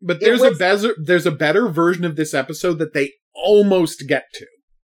 But there's a better version of this episode that they almost get to.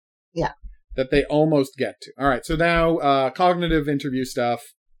 Yeah. That they almost get to. All right. So now, cognitive interview stuff.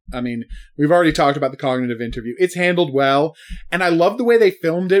 I mean, we've already talked about the cognitive interview. It's handled well. And I love the way they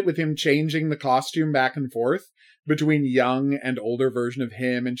filmed it with him changing the costume back and forth between young and older version of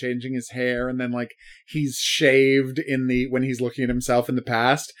him and changing his hair. And then like he's shaved when he's looking at himself in the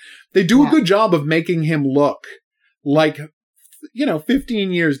past. They do a good job of making him look like,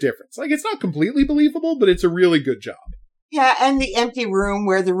 15 years difference. Like it's not completely believable, but it's a really good job. Yeah. And the empty room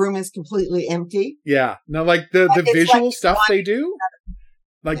where the room is completely empty. Yeah. No, like the visual stuff they do.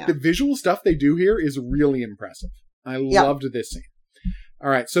 Like the visual stuff they do here is really impressive. I loved this scene. All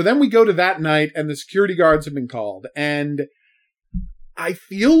right. So then we go to that night and the security guards have been called. And I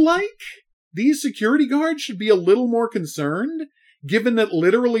feel like these security guards should be a little more concerned, given that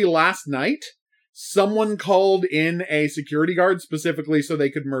literally last night, someone called in a security guard specifically so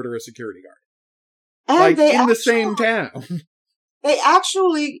they could murder a security guard. And like in the same town. They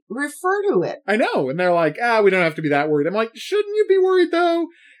actually refer to it. I know. And they're like, we don't have to be that worried. I'm like, shouldn't you be worried though?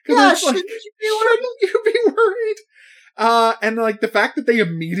 Yeah, shouldn't you be worried? And like the fact that they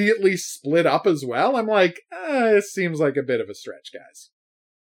immediately split up as well, I'm like, it seems like a bit of a stretch, guys.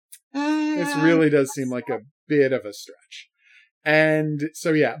 This really does seem like a bit of a stretch. And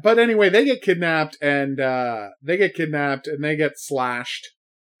so, yeah. But anyway, they get kidnapped and they get slashed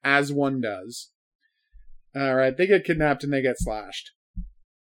as one does. All right. They get kidnapped and they get slashed.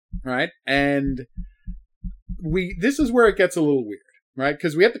 All right. And this is where it gets a little weird, right?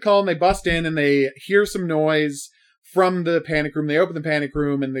 Because we have to call and they bust in and they hear some noise from the panic room. They open the panic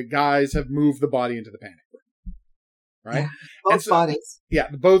room and the guys have moved the body into the panic room. Right? Yeah, both bodies. Yeah,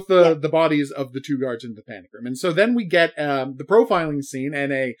 both the bodies of the two guards in the panic room. And so then we get the profiling scene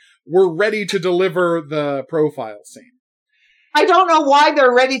and we're ready to deliver the profile scene. I don't know why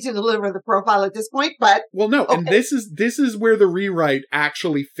they're ready to deliver the profile at this point, but well, no, okay. And this is where the rewrite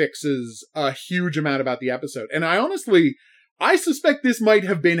actually fixes a huge amount about the episode. And I suspect this might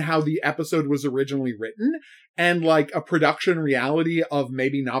have been how the episode was originally written, and like a production reality of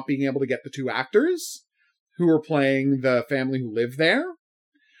maybe not being able to get the two actors who are playing the family who live there,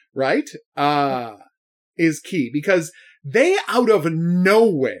 right? Is key because they out of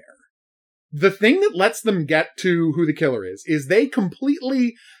nowhere. The thing that lets them get to who the killer is they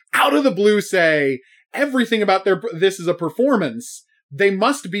completely out of the blue say everything about this is a performance. They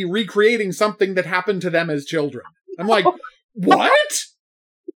must be recreating something that happened to them as children. I'm like, what?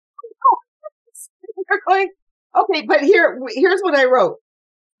 They're going, okay, but here's what I wrote.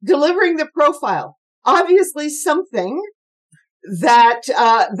 Delivering the profile. Obviously something that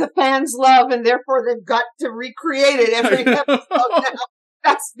the fans love and therefore they've got to recreate it every episode now.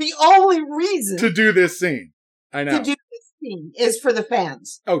 That's the only reason to do this scene. I know. To do this scene is for the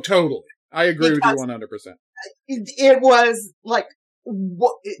fans. Oh, totally. I agree with you 100%. It was like,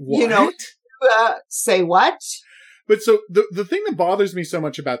 what? Say what? But so the thing that bothers me so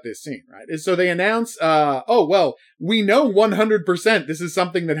much about this scene, right, is so they announce, we know 100% this is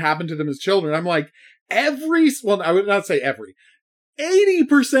something that happened to them as children. I'm like, I would not say every.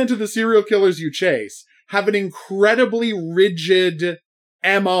 80% of the serial killers you chase have an incredibly rigid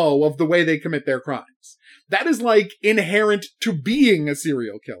MO of the way they commit their crimes. That is like inherent to being a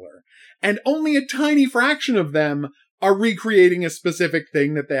serial killer. And only a tiny fraction of them are recreating a specific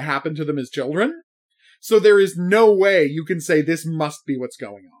thing that happened to them as children. So there is no way you can say this must be what's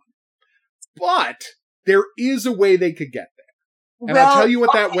going on. But there is a way they could get there. And I'll tell you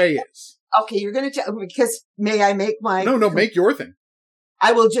what that way is. Okay, you're going to tell, because may I make my... No, make your thing.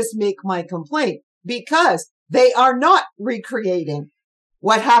 I will just make my complaint because they are not recreating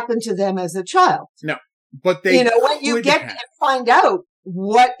what happened to them as a child. No, but they, when you get to find out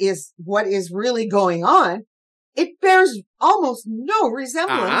what is really going on, it bears almost no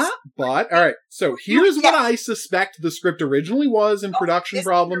resemblance. But all right. So here's what I suspect the script originally was, and production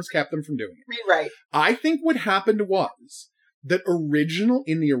problems kept them from doing it. Rewrite. I think what happened was that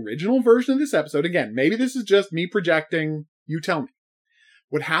in the original version of this episode, again, maybe this is just me projecting, you tell me.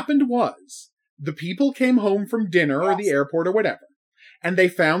 What happened was the people came home from dinner or the airport or whatever, and they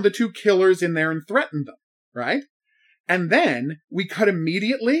found the two killers in there and threatened them, right? And then we cut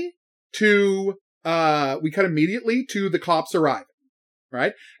immediately to the cops arriving,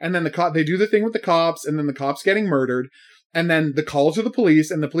 right? And then they do the thing with the cops, and then the cops getting murdered, and then the call to the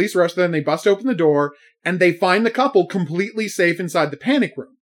police, and the police rush them, they bust open the door, and they find the couple completely safe inside the panic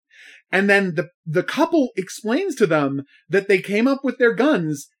room. And then the couple explains to them that they came up with their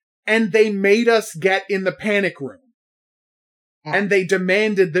guns and they made us get in the panic room. Yeah. And they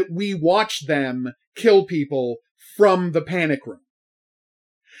demanded that we watch them kill people from the panic room.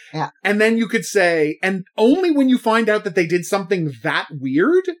 Yeah. And then you could say, and only when you find out that they did something that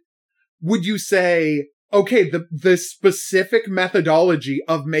weird, would you say, okay, the specific methodology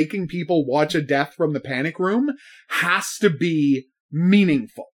of making people watch a death from the panic room has to be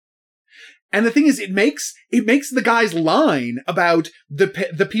meaningful. And the thing is, it makes the guy's line about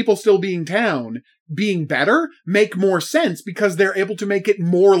the people still being better make more sense because they're able to make it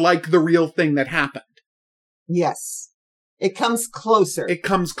more like the real thing that happened. Yes. It comes closer.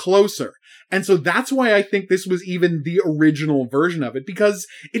 And so that's why I think this was even the original version of it, because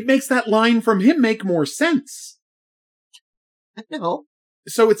it makes that line from him make more sense. I know.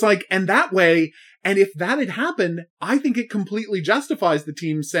 So it's like, and that way, and if that had happened, I think it completely justifies the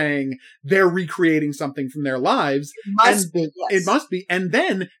team saying they're recreating something from their lives. It must be, yes. It must be. And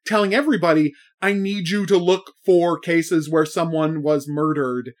then telling everybody, I need you to look for cases where someone was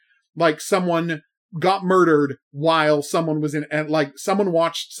murdered, like someone got murdered while someone was like someone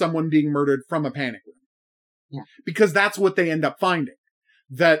watched someone being murdered from a panic room. Yeah. Because that's what they end up finding.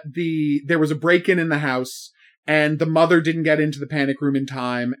 That there was a break-in in the house, and the mother didn't get into the panic room in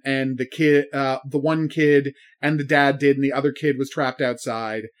time, and the one kid and the dad did, and the other kid was trapped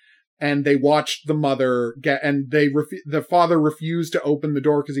outside, and they watched the mother the father refused to open the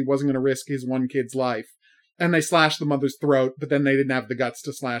door because he wasn't going to risk his one kid's life. And they slashed the mother's throat, but then they didn't have the guts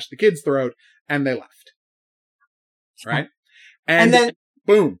to slash the kid's throat, and they left. Right? And then,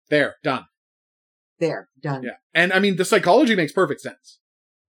 boom, there, done. There, done. Yeah. And I mean, the psychology makes perfect sense.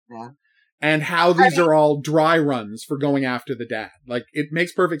 Yeah. And how these are all dry runs for going after the dad. Like, it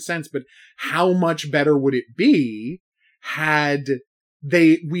makes perfect sense, but how much better would it be had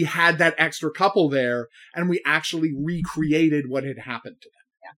we had that extra couple there and we actually recreated what had happened to them?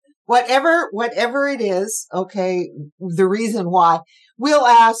 Whatever it is, okay, the reason why, we'll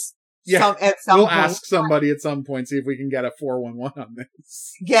ask ask somebody at some point, see if we can get a 411 on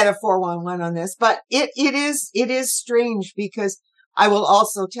this. Get a 411 on this. But it is strange because I will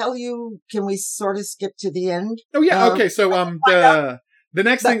also tell you, can we sort of skip to the end? Oh yeah, okay. So the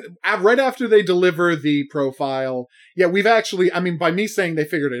next thing, right after they deliver the profile, yeah, we've actually, I mean, by me saying they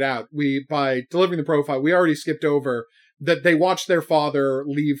figured it out, by delivering the profile, we already skipped over that they watched their father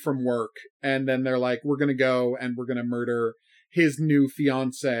leave from work, and then they're like, we're going to go and we're going to murder his new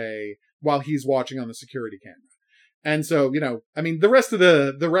fiance while he's watching on the security camera. And so, I mean, the rest of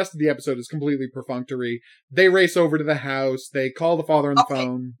the episode is completely perfunctory. They race over to the house. They call the father on the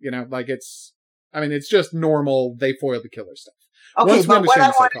phone, like it's just normal. They foil the killer stuff. Okay, but what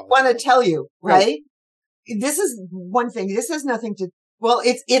I want to tell you, right? This is one thing. This has nothing to, well,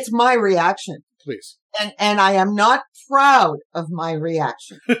 it's my reaction. Please. And I am not proud of my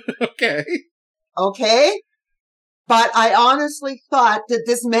reaction. Okay. Okay? But I honestly thought that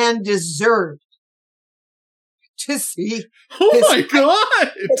this man deserved to see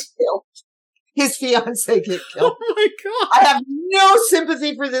his fiance get killed. Oh my God. I have no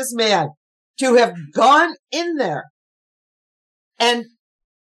sympathy for this man to have gone in there and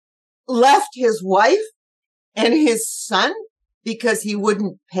left his wife and his son because he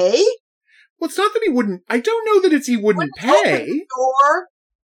wouldn't pay. Well, it's not that he wouldn't. I don't know that he wouldn't pay. Or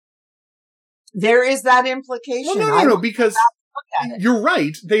there is that implication. Well, no, because you're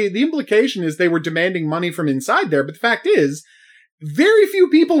right. The implication is they were demanding money from inside there, but the fact is, very few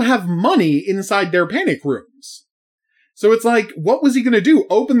people have money inside their panic rooms. So it's like, what was he going to do?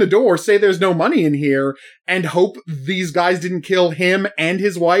 Open the door, say there's no money in here, and hope these guys didn't kill him and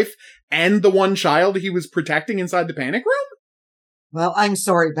his wife and the one child he was protecting inside the panic room? Well, I'm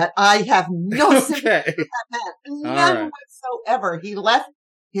sorry, but I have no sympathy for that man. None whatsoever. He left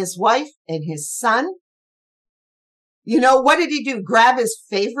his wife and his son. What did he do? Grab his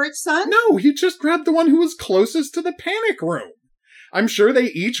favorite son? No, he just grabbed the one who was closest to the panic room. I'm sure they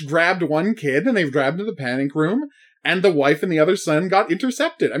each grabbed one kid and they grabbed to the panic room, and the wife and the other son got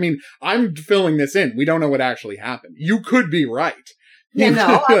intercepted. I mean, I'm filling this in. We don't know what actually happened. You could be right.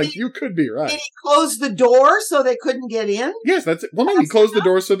 You could be right. Did he close the door so they couldn't get in? Yes, that's it. Well, no, he closed the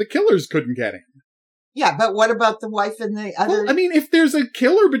door so the killers couldn't get in. Yeah, but what about the wife and the other? Well, I mean, if there's a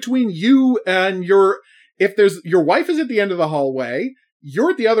killer between you and your wife is at the end of the hallway,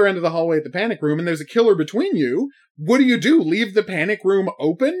 you're at the other end of the hallway at the panic room, and there's a killer between you, what do? Leave the panic room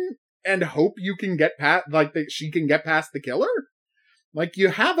open and hope you can get past, she can get past the killer? Like, you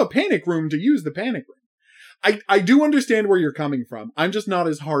have a panic room to use the panic room. I do understand where you're coming from. I'm just not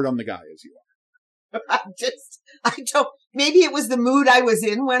as hard on the guy as you are. maybe it was the mood I was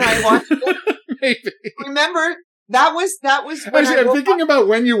in when I watched it. Maybe. Remember, that was when actually, I'm thinking about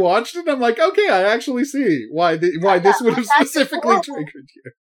when you watched it. I'm like, okay, I actually see why this would have specifically triggered you.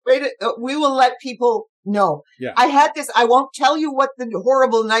 Wait, we will let people know. Yeah. I had this. I won't tell you what the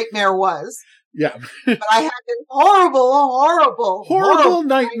horrible nightmare was. Yeah. But I had this horrible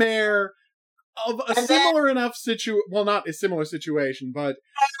nightmare of a similar enough well, not a similar situation, but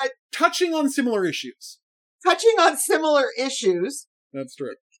touching on similar issues. Touching on similar issues. That's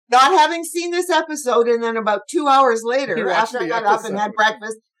true. Not having seen this episode, and then about 2 hours later, after I got up and had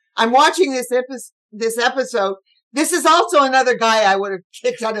breakfast, I'm watching this episode. This is also another guy I would have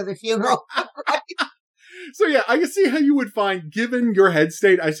kicked out of the funeral. Right? So yeah, I can see how you would find, given your head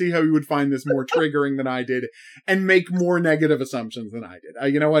state, I see how you would find this more triggering than I did and make more negative assumptions than I did.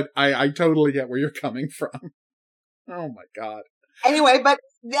 You know what? I totally get where you're coming from. Oh my God. Anyway,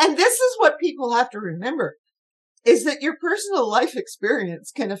 and this is what people have to remember, is that your personal life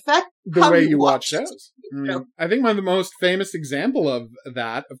experience can affect the way you watch shows. I think one of the most famous example of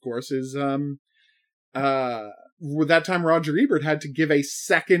that, of course, is that time Roger Ebert had to give a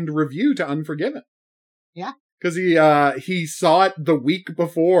second review to Unforgiven. Yeah. Because he saw it the week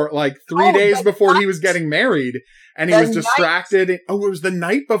before, like 3 days before he was getting married, and he was distracted. It was the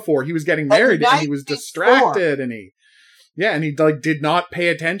night before he was getting married, and he was distracted, and he did not pay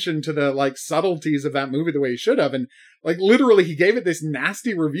attention to the subtleties of that movie the way he should have, and literally he gave it this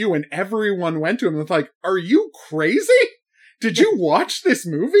nasty review, and everyone went to him and was like, "Are you crazy? Did you watch this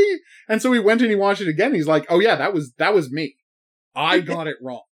movie?" And so he went and he watched it again. And he's like, "Oh yeah, that was me. I got it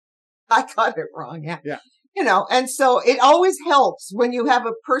wrong." I got it wrong. Yeah. Yeah. And so it always helps when you have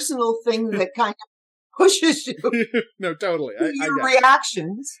a personal thing that kind of pushes you. No, totally. Your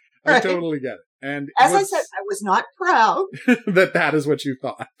reactions. Right? I totally get it. And as I said, I was not proud that is what you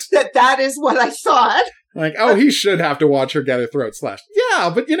thought. That is what I thought. Like, oh, he should have to watch her get her throat slashed. Yeah,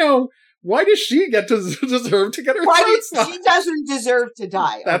 but why does she get to deserve to get her throat slashed? She doesn't deserve to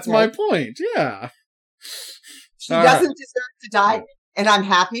die. That's my point. Yeah. She doesn't deserve to die. And I'm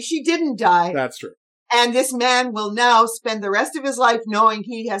happy she didn't die. That's true. And this man will now spend the rest of his life knowing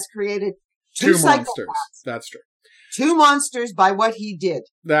he has created two monsters. That's true. 2 monsters by what he did.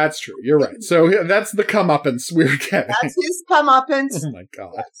 That's true. You're right. So that's the comeuppance we're getting. That's his comeuppance. Oh my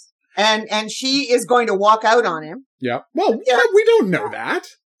God. Yes. And she is going to walk out on him. Yeah. Well, we don't know that.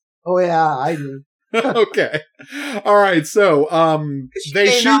 Oh yeah, I do. Okay. All right. So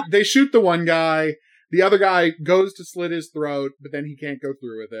they shoot the one guy. The other guy goes to slit his throat, but then he can't go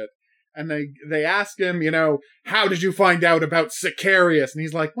through with it. And they ask him, how did you find out about Sicarius? And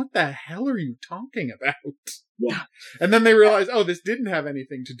he's like, what the hell are you talking about? Yeah. And then they realize, this didn't have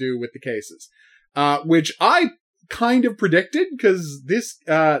anything to do with the cases, which I kind of predicted, because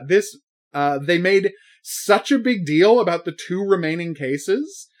they made such a big deal about the 2 remaining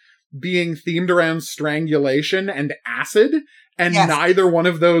cases being themed around strangulation and acid, and neither one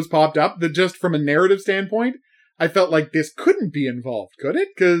of those popped up, that just from a narrative standpoint, I felt like this couldn't be involved, could it?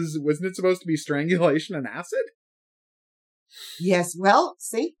 Because wasn't it supposed to be strangulation and acid? Yes. Well,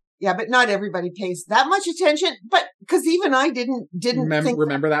 see? Yeah, but not everybody pays that much attention. But because even I didn't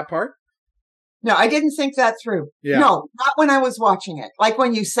remember that part? No, I didn't think that through. Yeah. No, not when I was watching it. Like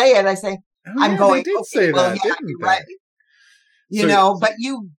when you say it, I say, I'm going, they did say that, didn't they? Right. But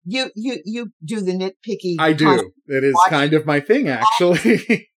you do the nitpicky. I do. It is kind of my thing,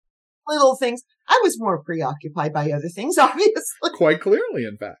 actually. Little things. I was more preoccupied by other things, obviously. Quite clearly,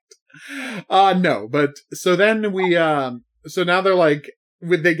 in fact. No, but so then so now they're like,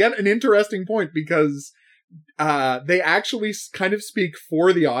 they get an interesting point, because they actually kind of speak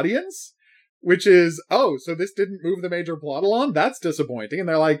for the audience, which is, so this didn't move the major plot along? That's disappointing. And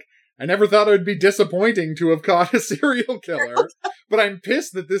they're like, I never thought it would be disappointing to have caught a serial killer, but I'm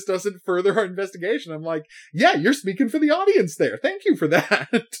pissed that this doesn't further our investigation. I'm like, yeah, you're speaking for the audience there. Thank you for that.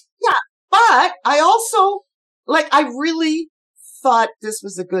 Yeah, but I also, I really thought this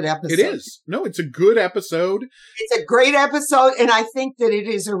was a good episode. It is. No, it's a good episode. It's a great episode, and I think that it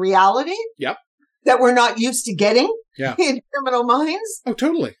is a reality. Yep. That we're not used to getting in Criminal Minds. Oh,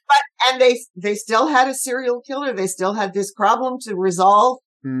 totally. And they still had a serial killer. They still had this problem to resolve.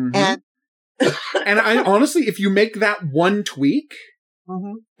 Mm-hmm. And I honestly, if you make that one tweak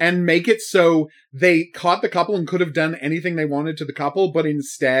and make it so they caught the couple and could have done anything they wanted to the couple, but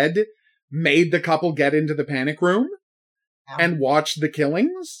instead made the couple get into the panic room and watch the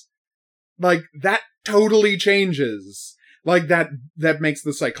killings, that totally changes. That makes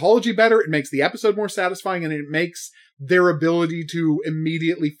the psychology better. It makes the episode more satisfying, and it makes their ability to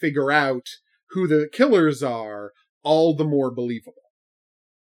immediately figure out who the killers are all the more believable.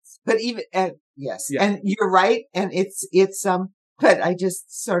 But even, Yes. Yeah. And you're right. And it's, but I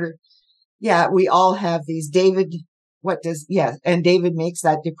just sort of, we all have these. David, and David makes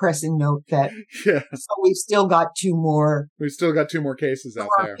that depressing note that, so we've still got two more. We've still got two more cases out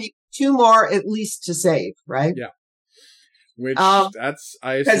there. Two more at least to save, right? Yeah. Which I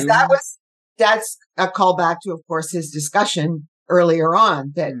assume. Because that's a callback to, of course, his discussion earlier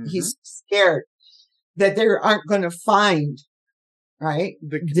on that he's scared that they aren't going to find, right,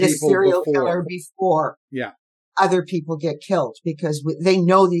 this serial killer before other people get killed, because they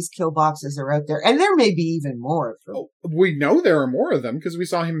know these kill boxes are out there, and there may be even more of them. We know there are more of them because we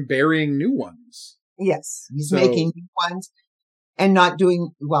saw him burying new ones. Yes, he's making new ones and not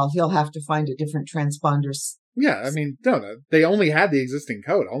doing well. He'll have to find a different transponder. Yeah, I mean, no, they only had the existing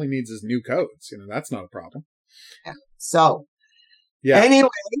code. All he needs is new codes. That's not a problem. Yeah. So, anyway,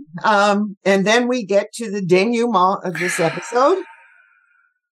 and then we get to the denouement of this episode.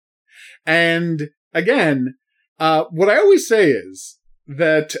 And again, what I always say is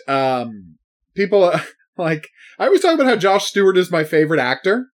that people I always talk about how Josh Stewart is my favorite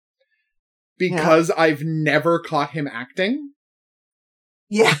actor because I've never caught him acting.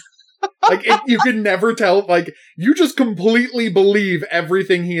 Yeah. You can never tell. You just completely believe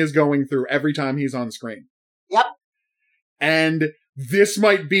everything he is going through every time he's on screen. Yep. And this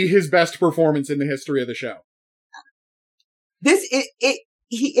might be his best performance in the history of the show.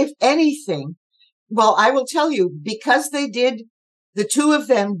 If anything, well, I will tell you, because the two of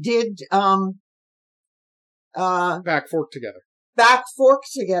them did, back fork together.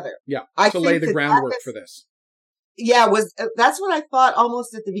 Yeah. To lay the groundwork for this. Yeah, that's what I thought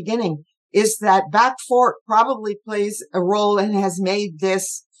almost at the beginning, is that back fork probably plays a role and has made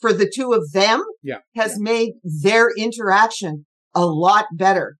this, for the two of them, has made their interaction a lot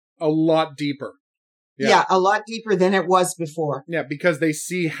better. A lot deeper. Yeah, a lot deeper than it was before. Yeah, because they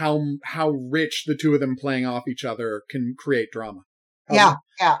see how rich the two of them playing off each other can create drama. Yeah.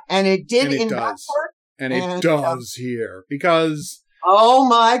 And it did in back fork. And it does here, because... Oh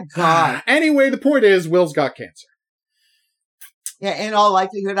my God. Anyway, the point is, Will's got cancer. Yeah, in all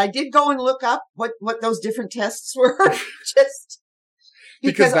likelihood. I did go and look up what those different tests were. Just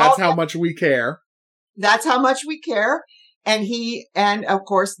because that's how much we care. That's how much we care. And of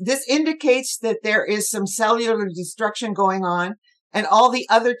course, this indicates that there is some cellular destruction going on, and all the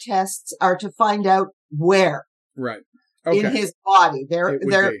other tests are to find out where. Right. In his body. They're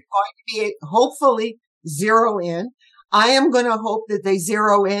going to be hopefully zero in. I am going to hope that they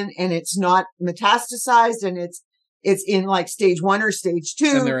zero in and it's not metastasized and it's in stage 1 or stage 2.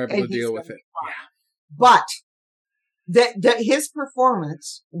 And they're able to deal with it. Yeah. But that his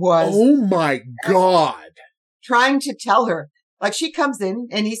performance was. Oh my God. Trying to tell her, she comes in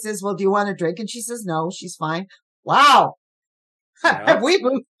and he says, well, do you want a drink? And she says, no, she's fine. Wow. Yeah. Have we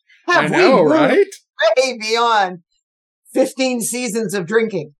moved? Right? Way beyond 15 seasons of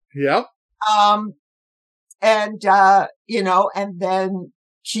drinking. Yep. And then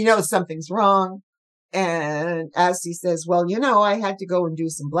she knows something's wrong. And as he says, well, I had to go and do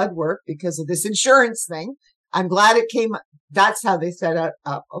some blood work because of this insurance thing. I'm glad it came. That's how they set it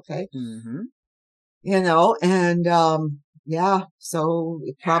up. Okay. Mm-hmm. So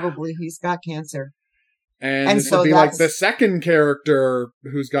probably he's got cancer. And this would be the second character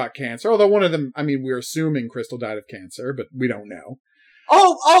who's got cancer. Although one of them, we're assuming Crystal died of cancer, but we don't know.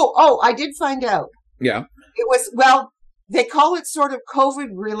 Oh, I did find out. Yeah. It was, they call it sort of COVID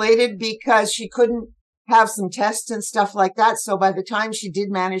related because she couldn't have some tests and stuff like that. So by the time she did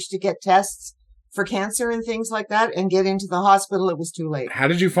manage to get tests for cancer and things like that and get into the hospital, it was too late. How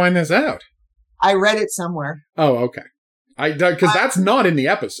did you find this out? I read it somewhere. Oh, okay. Because that's not in the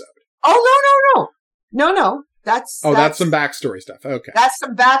episode. Oh, no. That's some backstory stuff. Okay. That's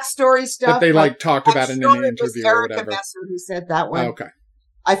some backstory stuff. That they talked about in an interview or whatever. Erica Messer who said that one. Okay.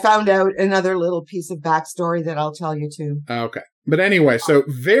 I found out another little piece of backstory that I'll tell you too. Okay. But anyway, so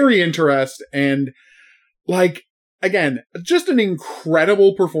very interested and again, just an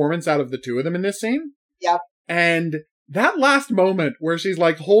incredible performance out of the two of them in this scene. Yep. And that last moment where she's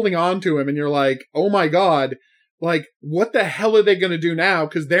holding on to him and you're like, oh my God, what the hell are they going to do now?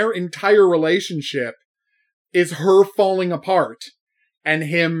 Because their entire relationship is her falling apart and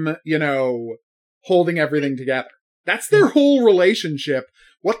him, holding everything together. That's their whole relationship.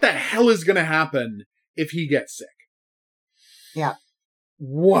 What the hell is going to happen if he gets sick? Yeah.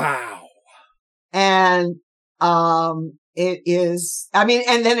 Wow. And, it is, and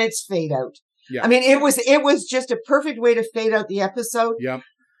then it's fade out. Yeah. It was just a perfect way to fade out the episode. Yeah.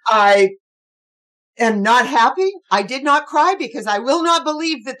 I am not happy. I did not cry because I will not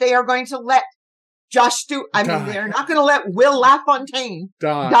believe that they are going to let Josh Stewart. I mean, they're not going to let Will LaFontaine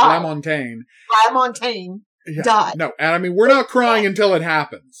die. LaMontagne die. No, and I mean, we're not crying until it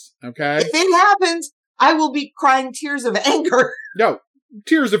happens. Okay. If it happens, I will be crying tears of anger. No,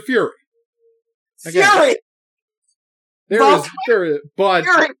 tears of fury. Fury. But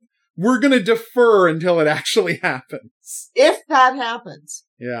we're going to defer until it actually happens. If that happens.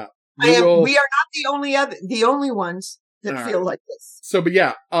 Yeah. We are not the only ones that feel like this. So, but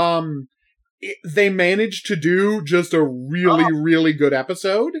yeah, they managed to do just a really, really good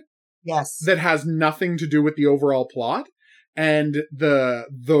episode. Yes. That has nothing to do with the overall plot. And the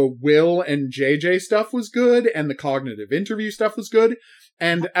Will and JJ stuff was good, and the cognitive interview stuff was good.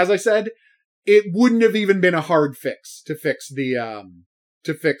 And as I said, it wouldn't have even been a hard fix to fix the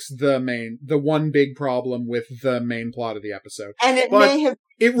one big problem with the main plot of the episode. And it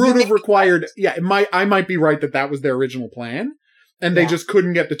would have required, I might be right that was their original plan. And they just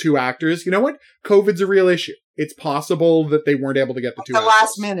couldn't get the two actors. You know what? COVID's a real issue. It's possible that they weren't able to get the two actors.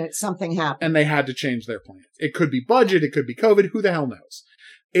 Last minute, something happened. And they had to change their plans. It could be budget. It could be COVID. Who the hell knows?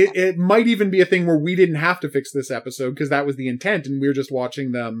 It might even be a thing where we didn't have to fix this episode because that was the intent and we were just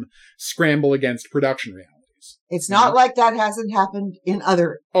watching them scramble against production realities. It's not like that hasn't happened in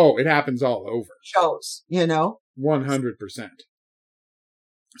other... Oh, it happens all over. ...shows, 100%.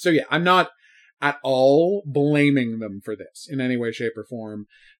 So yeah, I'm not at all blaming them for this in any way, shape, or form.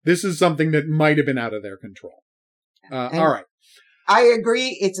 This is something that might have been out of their control. All right. I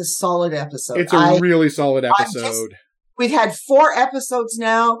agree. It's a solid episode. It's a really solid episode. We've had 4 episodes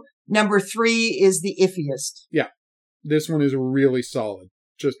now. Number 3 is the iffiest. Yeah. This one is really solid.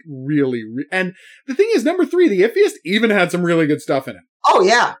 Just really. And the thing is, number 3, the iffiest, even had some really good stuff in it. Oh,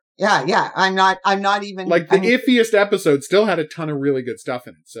 yeah. Yeah. I'm not even... iffiest episode still had a ton of really good stuff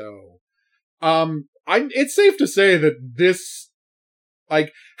in it. So... it's safe to say that this,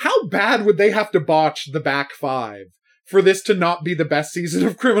 how bad would they have to botch the back 5 for this to not be the best season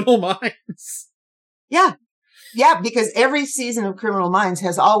of Criminal Minds? Yeah. Yeah, because every season of Criminal Minds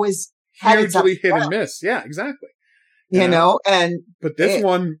has always had hugely hit and miss. Yeah, exactly. But this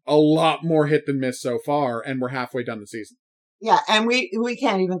one, a lot more hit than miss so far, and we're halfway done the season. Yeah, and we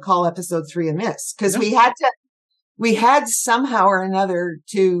can't even call episode 3 a miss, because we had somehow or another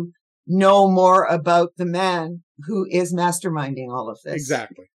to know more about the man who is masterminding all of this.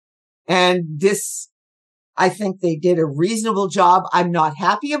 Exactly. And this, I think they did a reasonable job. I'm not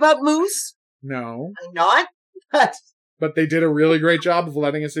happy about Moose. No. I'm not. But they did a really great job of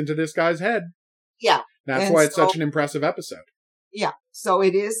letting us into this guy's head. Yeah. That's why it's such an impressive episode. Yeah. So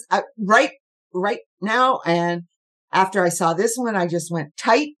it is right now. And after I saw this one, I just went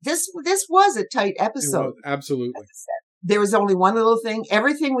tight. This was a tight episode. Absolutely. There was only one little thing.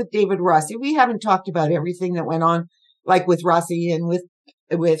 Everything with David Rossi. We haven't talked about everything that went on, like with Rossi and with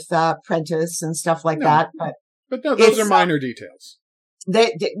Prentice and stuff like that. But no, those are minor details.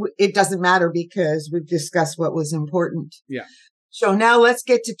 It doesn't matter because we've discussed what was important. Yeah. So now let's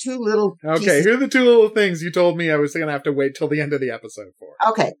get to 2 little pieces. Here are the 2 little things you told me I was going to have to wait till the end of the episode for.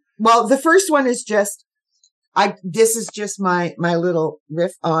 Okay. Well, the first one is just, this is just my little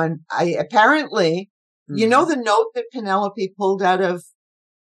riff on, apparently, you know, the note that Penelope pulled out of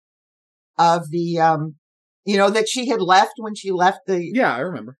the, that she had left when she left the... Yeah, I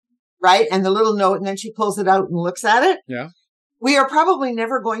remember. Right? And the little note, and then she pulls it out and looks at it. Yeah. We are probably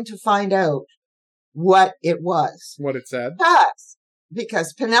never going to find out what it was. What it said.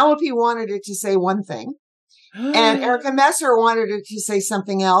 Because Penelope wanted it to say one thing, and Erica Messer wanted it to say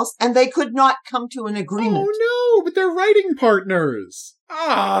something else, and they could not come to an agreement. Oh, no, but they're writing partners.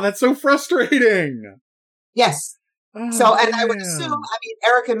 That's so frustrating. Yes. So, and I would assume,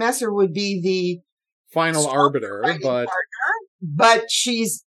 Erica Messer would be the final arbiter, but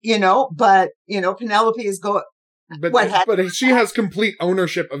she's, Penelope is going, but she has complete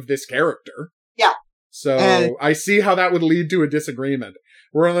ownership of this character. Yeah. So I see how that would lead to a disagreement.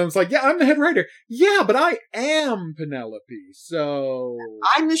 Where one of them's like, yeah, I'm the head writer. Yeah, but I am Penelope. So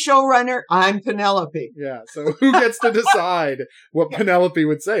I'm the showrunner. I'm Penelope. Yeah. So who gets to decide what Penelope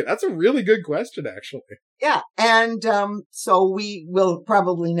would say? That's a really good question, actually. Yeah. And so we will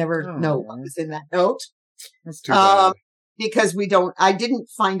probably never know what was in that note. That's too bad. Because I didn't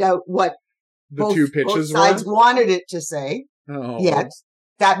find out what the 2 pitches both sides wanted it to say yet.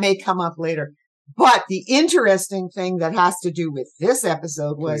 That may come up later. But the interesting thing that has to do with this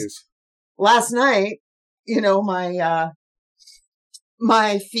episode was last night,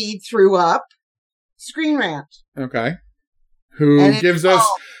 my feed threw up Screen Rant. Okay. Who gives us,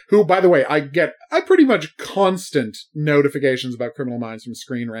 by the way, I pretty much constant notifications about Criminal Minds from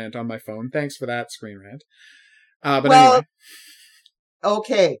Screen Rant on my phone. Thanks for that, Screen Rant. Anyway.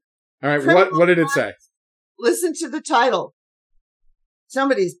 Okay. All right, what did it say? Listen to the title.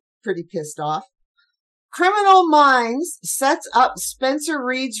 Somebody's pretty pissed off. Criminal Minds sets up Spencer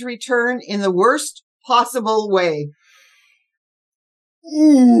Reid's return in the worst possible way.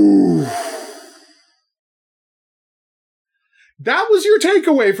 Ooh. That was your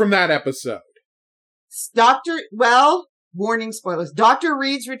takeaway from that episode. Warning spoilers. Dr.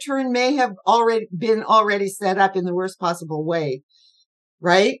 Reid's return may have already set up in the worst possible way.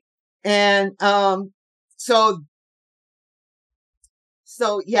 Right? And,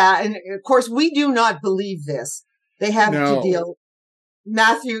 So yeah, and of course we do not believe this. They have to deal.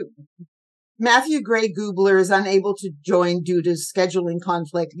 Matthew Gray Gubler is unable to join due to scheduling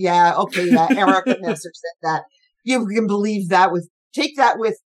conflict. Yeah, okay, yeah. Erica Messer said that. You can believe that take that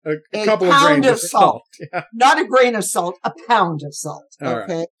with a couple pound of salt. Yeah. Not a grain of salt, a pound of salt.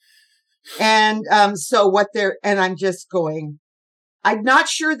 Okay. Right. And so I'm just going, I'm not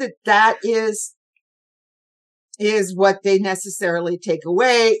sure that is what they necessarily take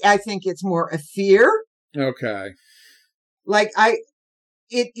away. I think it's more a fear. Okay. Like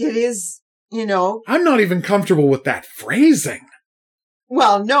it is, I'm not even comfortable with that phrasing.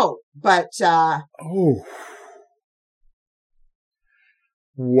 Well, no, but, oh.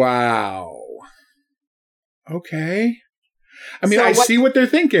 Wow. Okay. I mean, I see what they're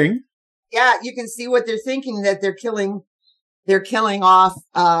thinking. Yeah, you can see what they're thinking, that they're killing off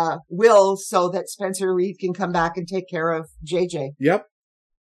Will so that Spencer Reid can come back and take care of JJ. Yep.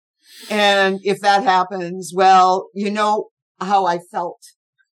 And if that happens, well, you know how I felt.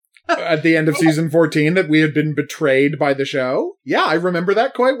 At the end of season 14, that we had been betrayed by the show. Yeah, I remember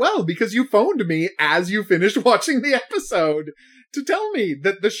that quite well because you phoned me as you finished watching the episode to tell me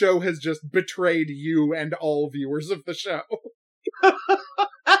that the show has just betrayed you and all viewers of the show.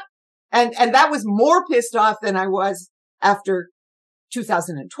 And that was more pissed off than I was after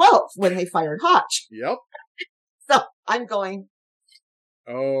 2012 when they fired Hotch. Yep. So I'm going.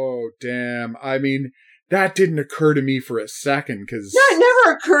 Oh, damn. I mean, that didn't occur to me for a second because. No, it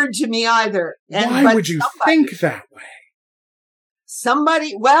never occurred to me either. Why would you think that way?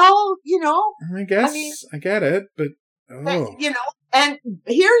 Somebody, well, I guess I get it, but oh. And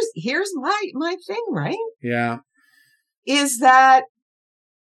here's my thing, right? Yeah. Is that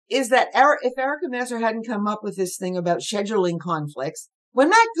if Erica Messer hadn't come up with this thing about scheduling conflicts, when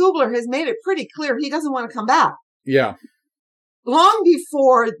Matt Gubler has made it pretty clear he doesn't want to come back. Yeah. Long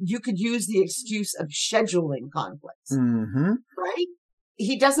before you could use the excuse of scheduling conflicts. Mm-hmm. Right?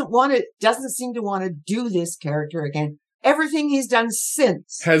 He doesn't seem to want to do this character again. Everything he's done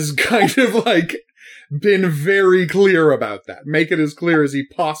since has kind of been very clear about that. Make it as clear as he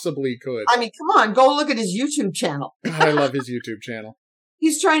possibly could. I mean, come on, go look at his YouTube channel. God, I love his YouTube channel.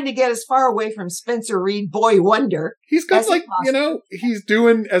 He's trying to get as far away from Spencer Reid, Boy Wonder. He's got he's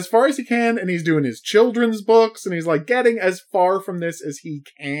doing as far as he can, and he's doing his children's books, and he's getting as far from this as he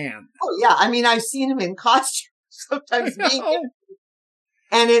can. Oh yeah, I mean, I've seen him in costume sometimes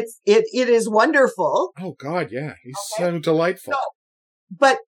and it is wonderful. Oh God, yeah, he's so delightful. So,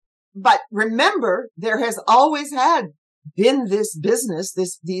 but remember, there has always been this business,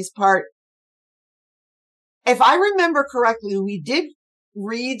 these part. If I remember correctly, we did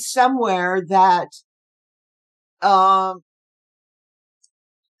read somewhere that, and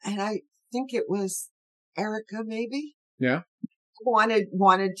I think it was Erica, maybe. Yeah.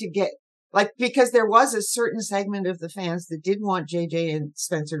 Wanted to get, because there was a certain segment of the fans that did want JJ and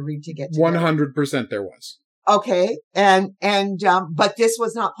Spencer Reid to get together. 100% there was. Okay. But this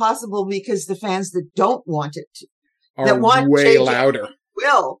was not possible because the fans that don't want it to, that want way JJ louder.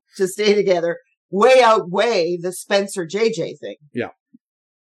 Will to stay together way outweigh the Spencer JJ thing. Yeah.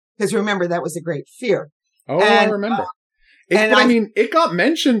 Because remember, that was a great fear. Oh, I remember. It got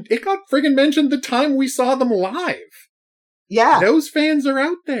mentioned. It got friggin' mentioned the time we saw them live. Yeah. Those fans are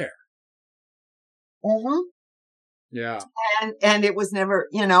out there. Mm-hmm. Yeah. And it was never,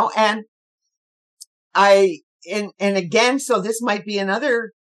 and again, so this might be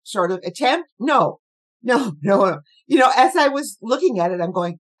another sort of attempt. No. As I was looking at it, I'm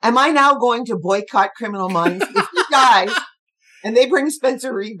going, am I now going to boycott Criminal Minds if he dies and they bring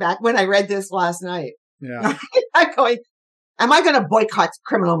Spencer Reid back? When I read this last night, yeah, I'm going, am I going to boycott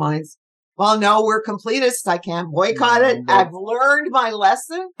Criminal Minds? Well, no, we're completists. I can't boycott it. I've learned my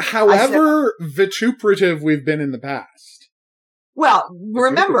lesson. However vituperative we've been in the past. Well,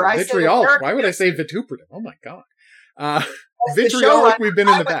 remember, I said vitriolic. Why would I say vituperative? Oh my God. Vitriolic we've been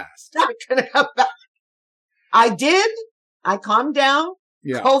in the past. Not going to come back. I calmed down.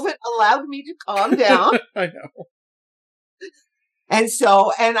 Yeah. COVID allowed me to calm down. I know. And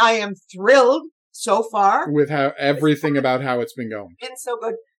I am thrilled so far with everything about how it's been going. It's been so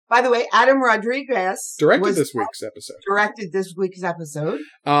good. By the way, Adam Rodriguez directed this week's episode.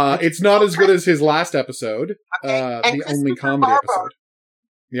 It's not as good as his last episode, the only comedy episode.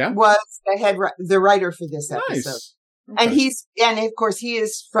 Yeah, was the writer for this episode, nice. Okay. And of course he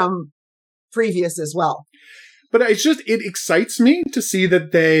is from previous as well. But it excites me to see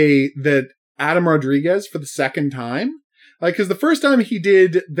that Adam Rodriguez for the second time, like, because the first time he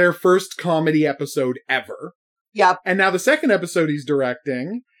did their first comedy episode ever. Yep. And now the second episode he's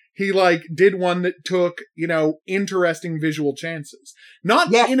directing, he did one that took, interesting visual chances.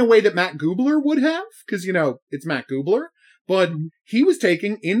 Not in a way that Matt Gubler would have, because, it's Matt Gubler, but he was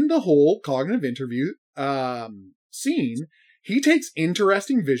taking, in the whole cognitive interview scene, he takes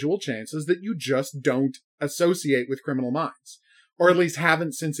interesting visual chances that you just don't associate with Criminal Minds, or at least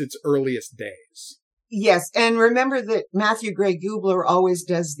haven't since its earliest days. Yes. And remember that Matthew Gray Gubler always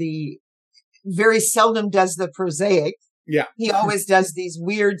very seldom does the prosaic. Yeah. He always does these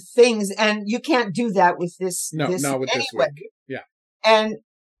weird things, and you can't do that with this. No, not with this week. Yeah. And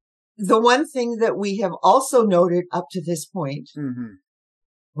the one thing that we have also noted up to this point,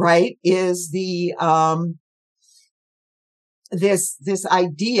 right, is the, this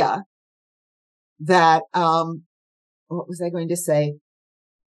idea that, what was I going to say?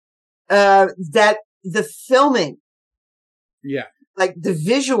 That the filming. Yeah. Like the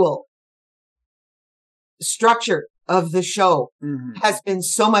visual structure of the show has been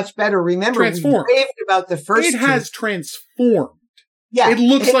so much better. Remember, transformed. We raved about the first. It has transformed. Yeah. It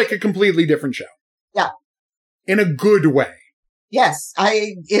looks like a completely different show. Yeah. In a good way. Yes.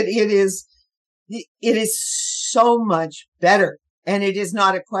 It is so much better. And it is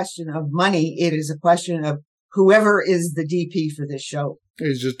not a question of money. It is a question of whoever is the DP for this show.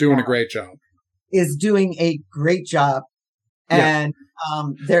 Is just doing a great job. Is doing a great job. And,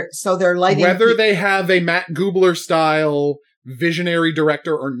 they're lighting. Whether they have a Matt Gubler style visionary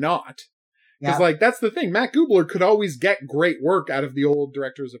director or not. Because that's the thing. Matt Gubler could always get great work out of the old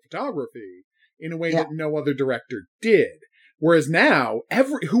directors of photography in a way that no other director did. Whereas now,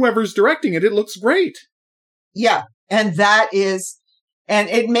 whoever's directing it looks great. Yeah. And and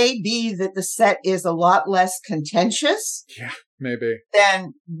it may be that the set is a lot less contentious. Yeah, maybe.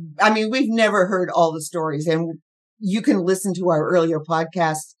 We've never heard all the stories, and you can listen to our earlier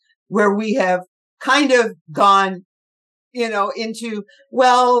podcasts where we have kind of gone, into,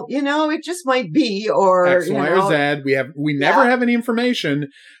 it just might be, or X, Y, or Z. We never have any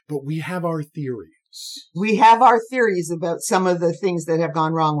information, but we have our theories. We have our theories about some of the things that have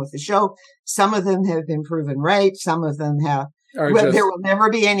gone wrong with the show. Some of them have been proven right. Some of them have. There will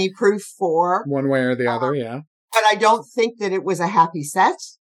never be any proof for. One way or the other, yeah. But I don't think that it was a happy set.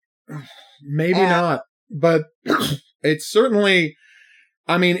 Maybe not. But it's certainly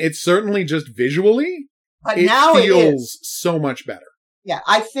just visually, but it now feels so much better. Yeah,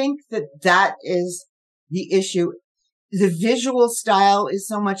 I think that is the issue. The visual style is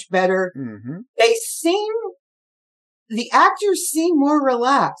so much better. Mm-hmm. The actors seem more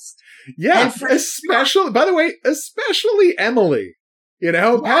relaxed. Yeah, especially Emily.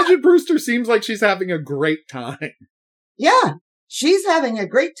 Paget Brewster seems like she's having a great time. Yeah, she's having a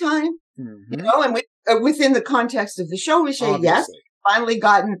great time. Mm-hmm. And within the context of the show, we say, obviously. Yes,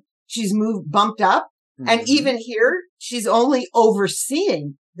 she's bumped up. Mm-hmm. And even here, she's only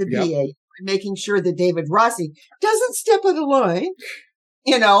overseeing the BA, making sure that David Rossi doesn't step out of line,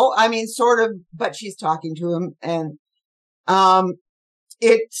 sort of, but she's talking to him, and,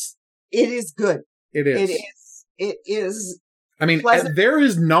 it is good. It is. It is. Pleasant. There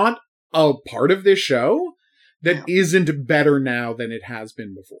is not a part of this show that isn't better now than it has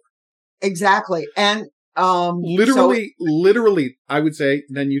been before. Exactly. And, literally, I would say,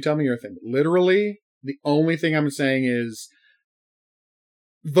 then you tell me your thing. Literally, the only thing I'm saying is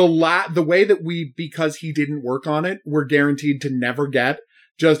the way that because he didn't work on it, we're guaranteed to never get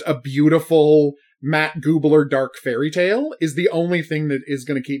just a beautiful Matt Gubler dark fairy tale is the only thing that is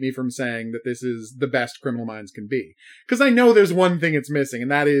going to keep me from saying that this is the best Criminal Minds can be. Because I know there's one thing it's missing, and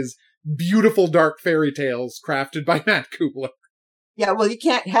that is beautiful dark fairy tales crafted by Matt Gubler. Yeah, well, you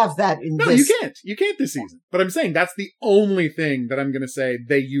can't have that in this. No, you can't. You can't this season. But I'm saying that's the only thing that I'm going to say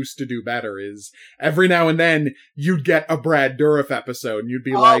they used to do better is every now and then you'd get a Brad Dourif episode and you'd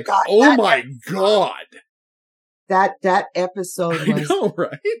be my God. That episode was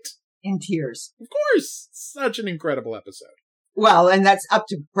right? In tears. Of course. Such an incredible episode. Well, and that's up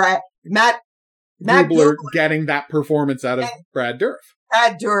to Matt Gubler getting that performance out of Brad Dourif.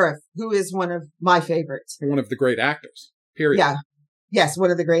 Brad Dourif, who is one of my favorites. One of the great actors. Period. Yeah. Yes,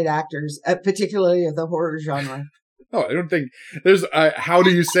 one of the great actors, particularly of the horror genre. Oh, I don't think there's, how do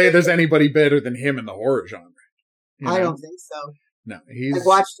you say there's anybody better than him in the horror genre? I don't think so. No, I've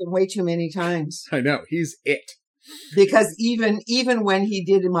watched him way too many times. I know. He's it. Because even when he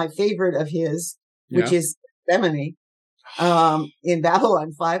did my favorite of his, which is Gethsemane, in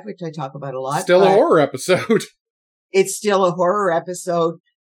Babylon 5, which I talk about a lot. Still a horror episode. It's still a horror episode,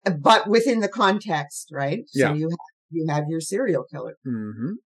 but within the context, right? Yeah. So you have your serial killer.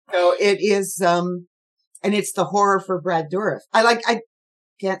 Mm-hmm. So it is, and it's the horror for Brad Dourif. I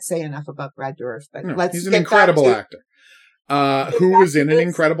can't say enough about Brad Dourif, but he's an incredible actor. Who was in an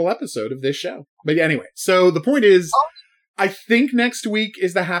incredible episode of this show. But anyway, so the point is, I think next week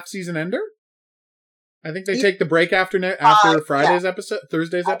is the half season ender. I think they take the break after Friday's episode,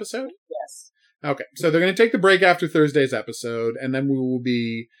 Thursday's episode. Yes. Okay, so they're going to take the break after Thursday's episode, and then we will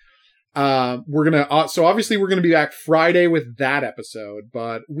be, so obviously we're going to be back Friday with that episode,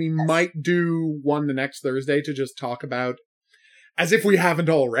 but we might do one the next Thursday to just talk about, as if we haven't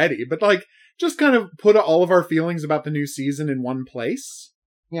already, but like, just kind of put all of our feelings about the new season in one place.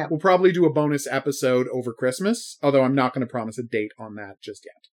 Yeah. We'll probably do a bonus episode over Christmas, although I'm not going to promise a date on that just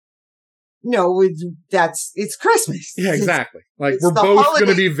yet. No, it's Christmas. Yeah, exactly. Like, we're both going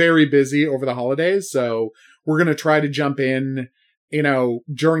to be very busy over the holidays, so we're going to try to jump in,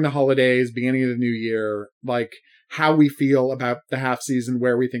 during the holidays, beginning of the new year, like, how we feel about the half season,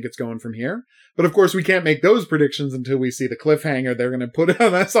 where we think it's going from here. But of course, we can't make those predictions until we see the cliffhanger they're going to put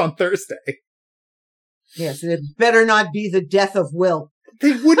on us on Thursday. Yes, it better not be the death of Will.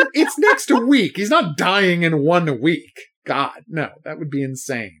 They wouldn't. It's next week. He's not dying in 1 week. God, no, that would be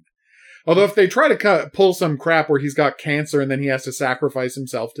insane. Although if they try to pull some crap where he's got cancer and then he has to sacrifice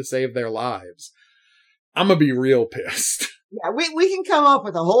himself to save their lives, I'm going to be real pissed. Yeah, we can come up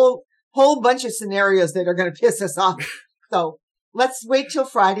with a whole bunch of scenarios that are going to piss us off. So let's wait till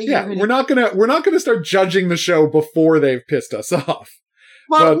Friday. Yeah, we're not gonna start judging the show before they've pissed us off.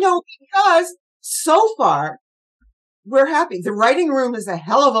 Well, no, because so far we're happy. The writing room is a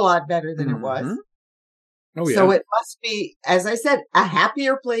hell of a lot better than it was. Oh yeah. So it must be, as I said, a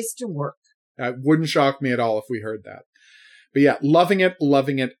happier place to work. It wouldn't shock me at all if we heard that. But yeah, loving it,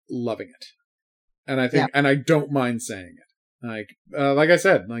 loving it, loving it. And I think, and I don't mind saying it. Like I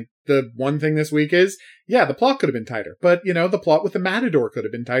said, like the one thing this week is, the plot could have been tighter, but the plot with the Matador could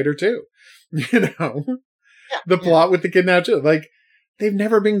have been tighter too. The plot with the kidnapped, like they've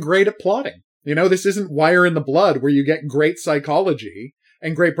never been great at plotting. This isn't Wire in the Blood where you get great psychology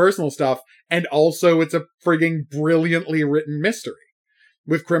and great personal stuff, and also it's a frigging brilliantly written mystery.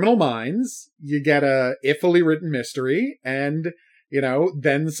 With Criminal Minds, you get a iffily written mystery and,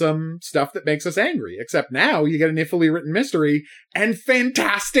 then some stuff that makes us angry. Except now you get an iffily written mystery and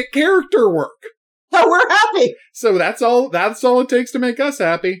fantastic character work. So we're happy. So that's all it takes to make us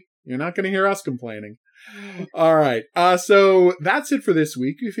happy. You're not going to hear us complaining. All right. So that's it for this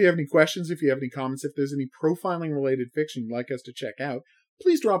week. If you have any questions, if you have any comments, if there's any profiling related fiction you'd like us to check out,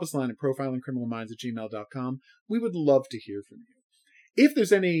 please drop us a line at profilingcriminalminds@gmail.com. We would love to hear from you. If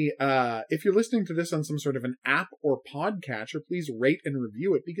there's any, if you're listening to this on some sort of an app or podcatcher, please rate and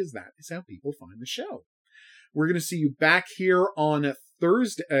review it because that is how people find the show. We're going to see you back here on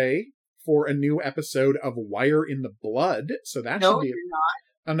Thursday for a new episode of Wire in the Blood. So that should be. You're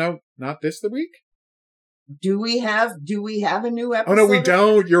not. Oh, no, not this the week. Do we have a new episode? Oh, no, we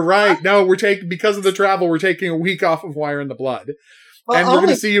don't. You're right. No, because of the travel, we're taking a week off of Wire in the Blood. Well, and we're going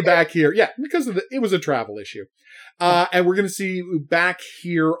to see you back here. Yeah, because it was a travel issue. And we're going to see you back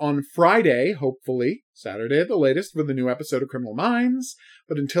here on Friday, hopefully, Saturday at the latest, with a new episode of Criminal Minds.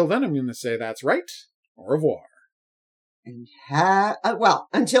 But until then, I'm going to say that's right. Au revoir. And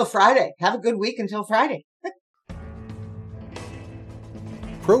until Friday. Have a good week until Friday.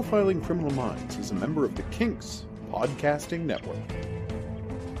 Profiling Criminal Minds is a member of the Kinks Podcasting Network.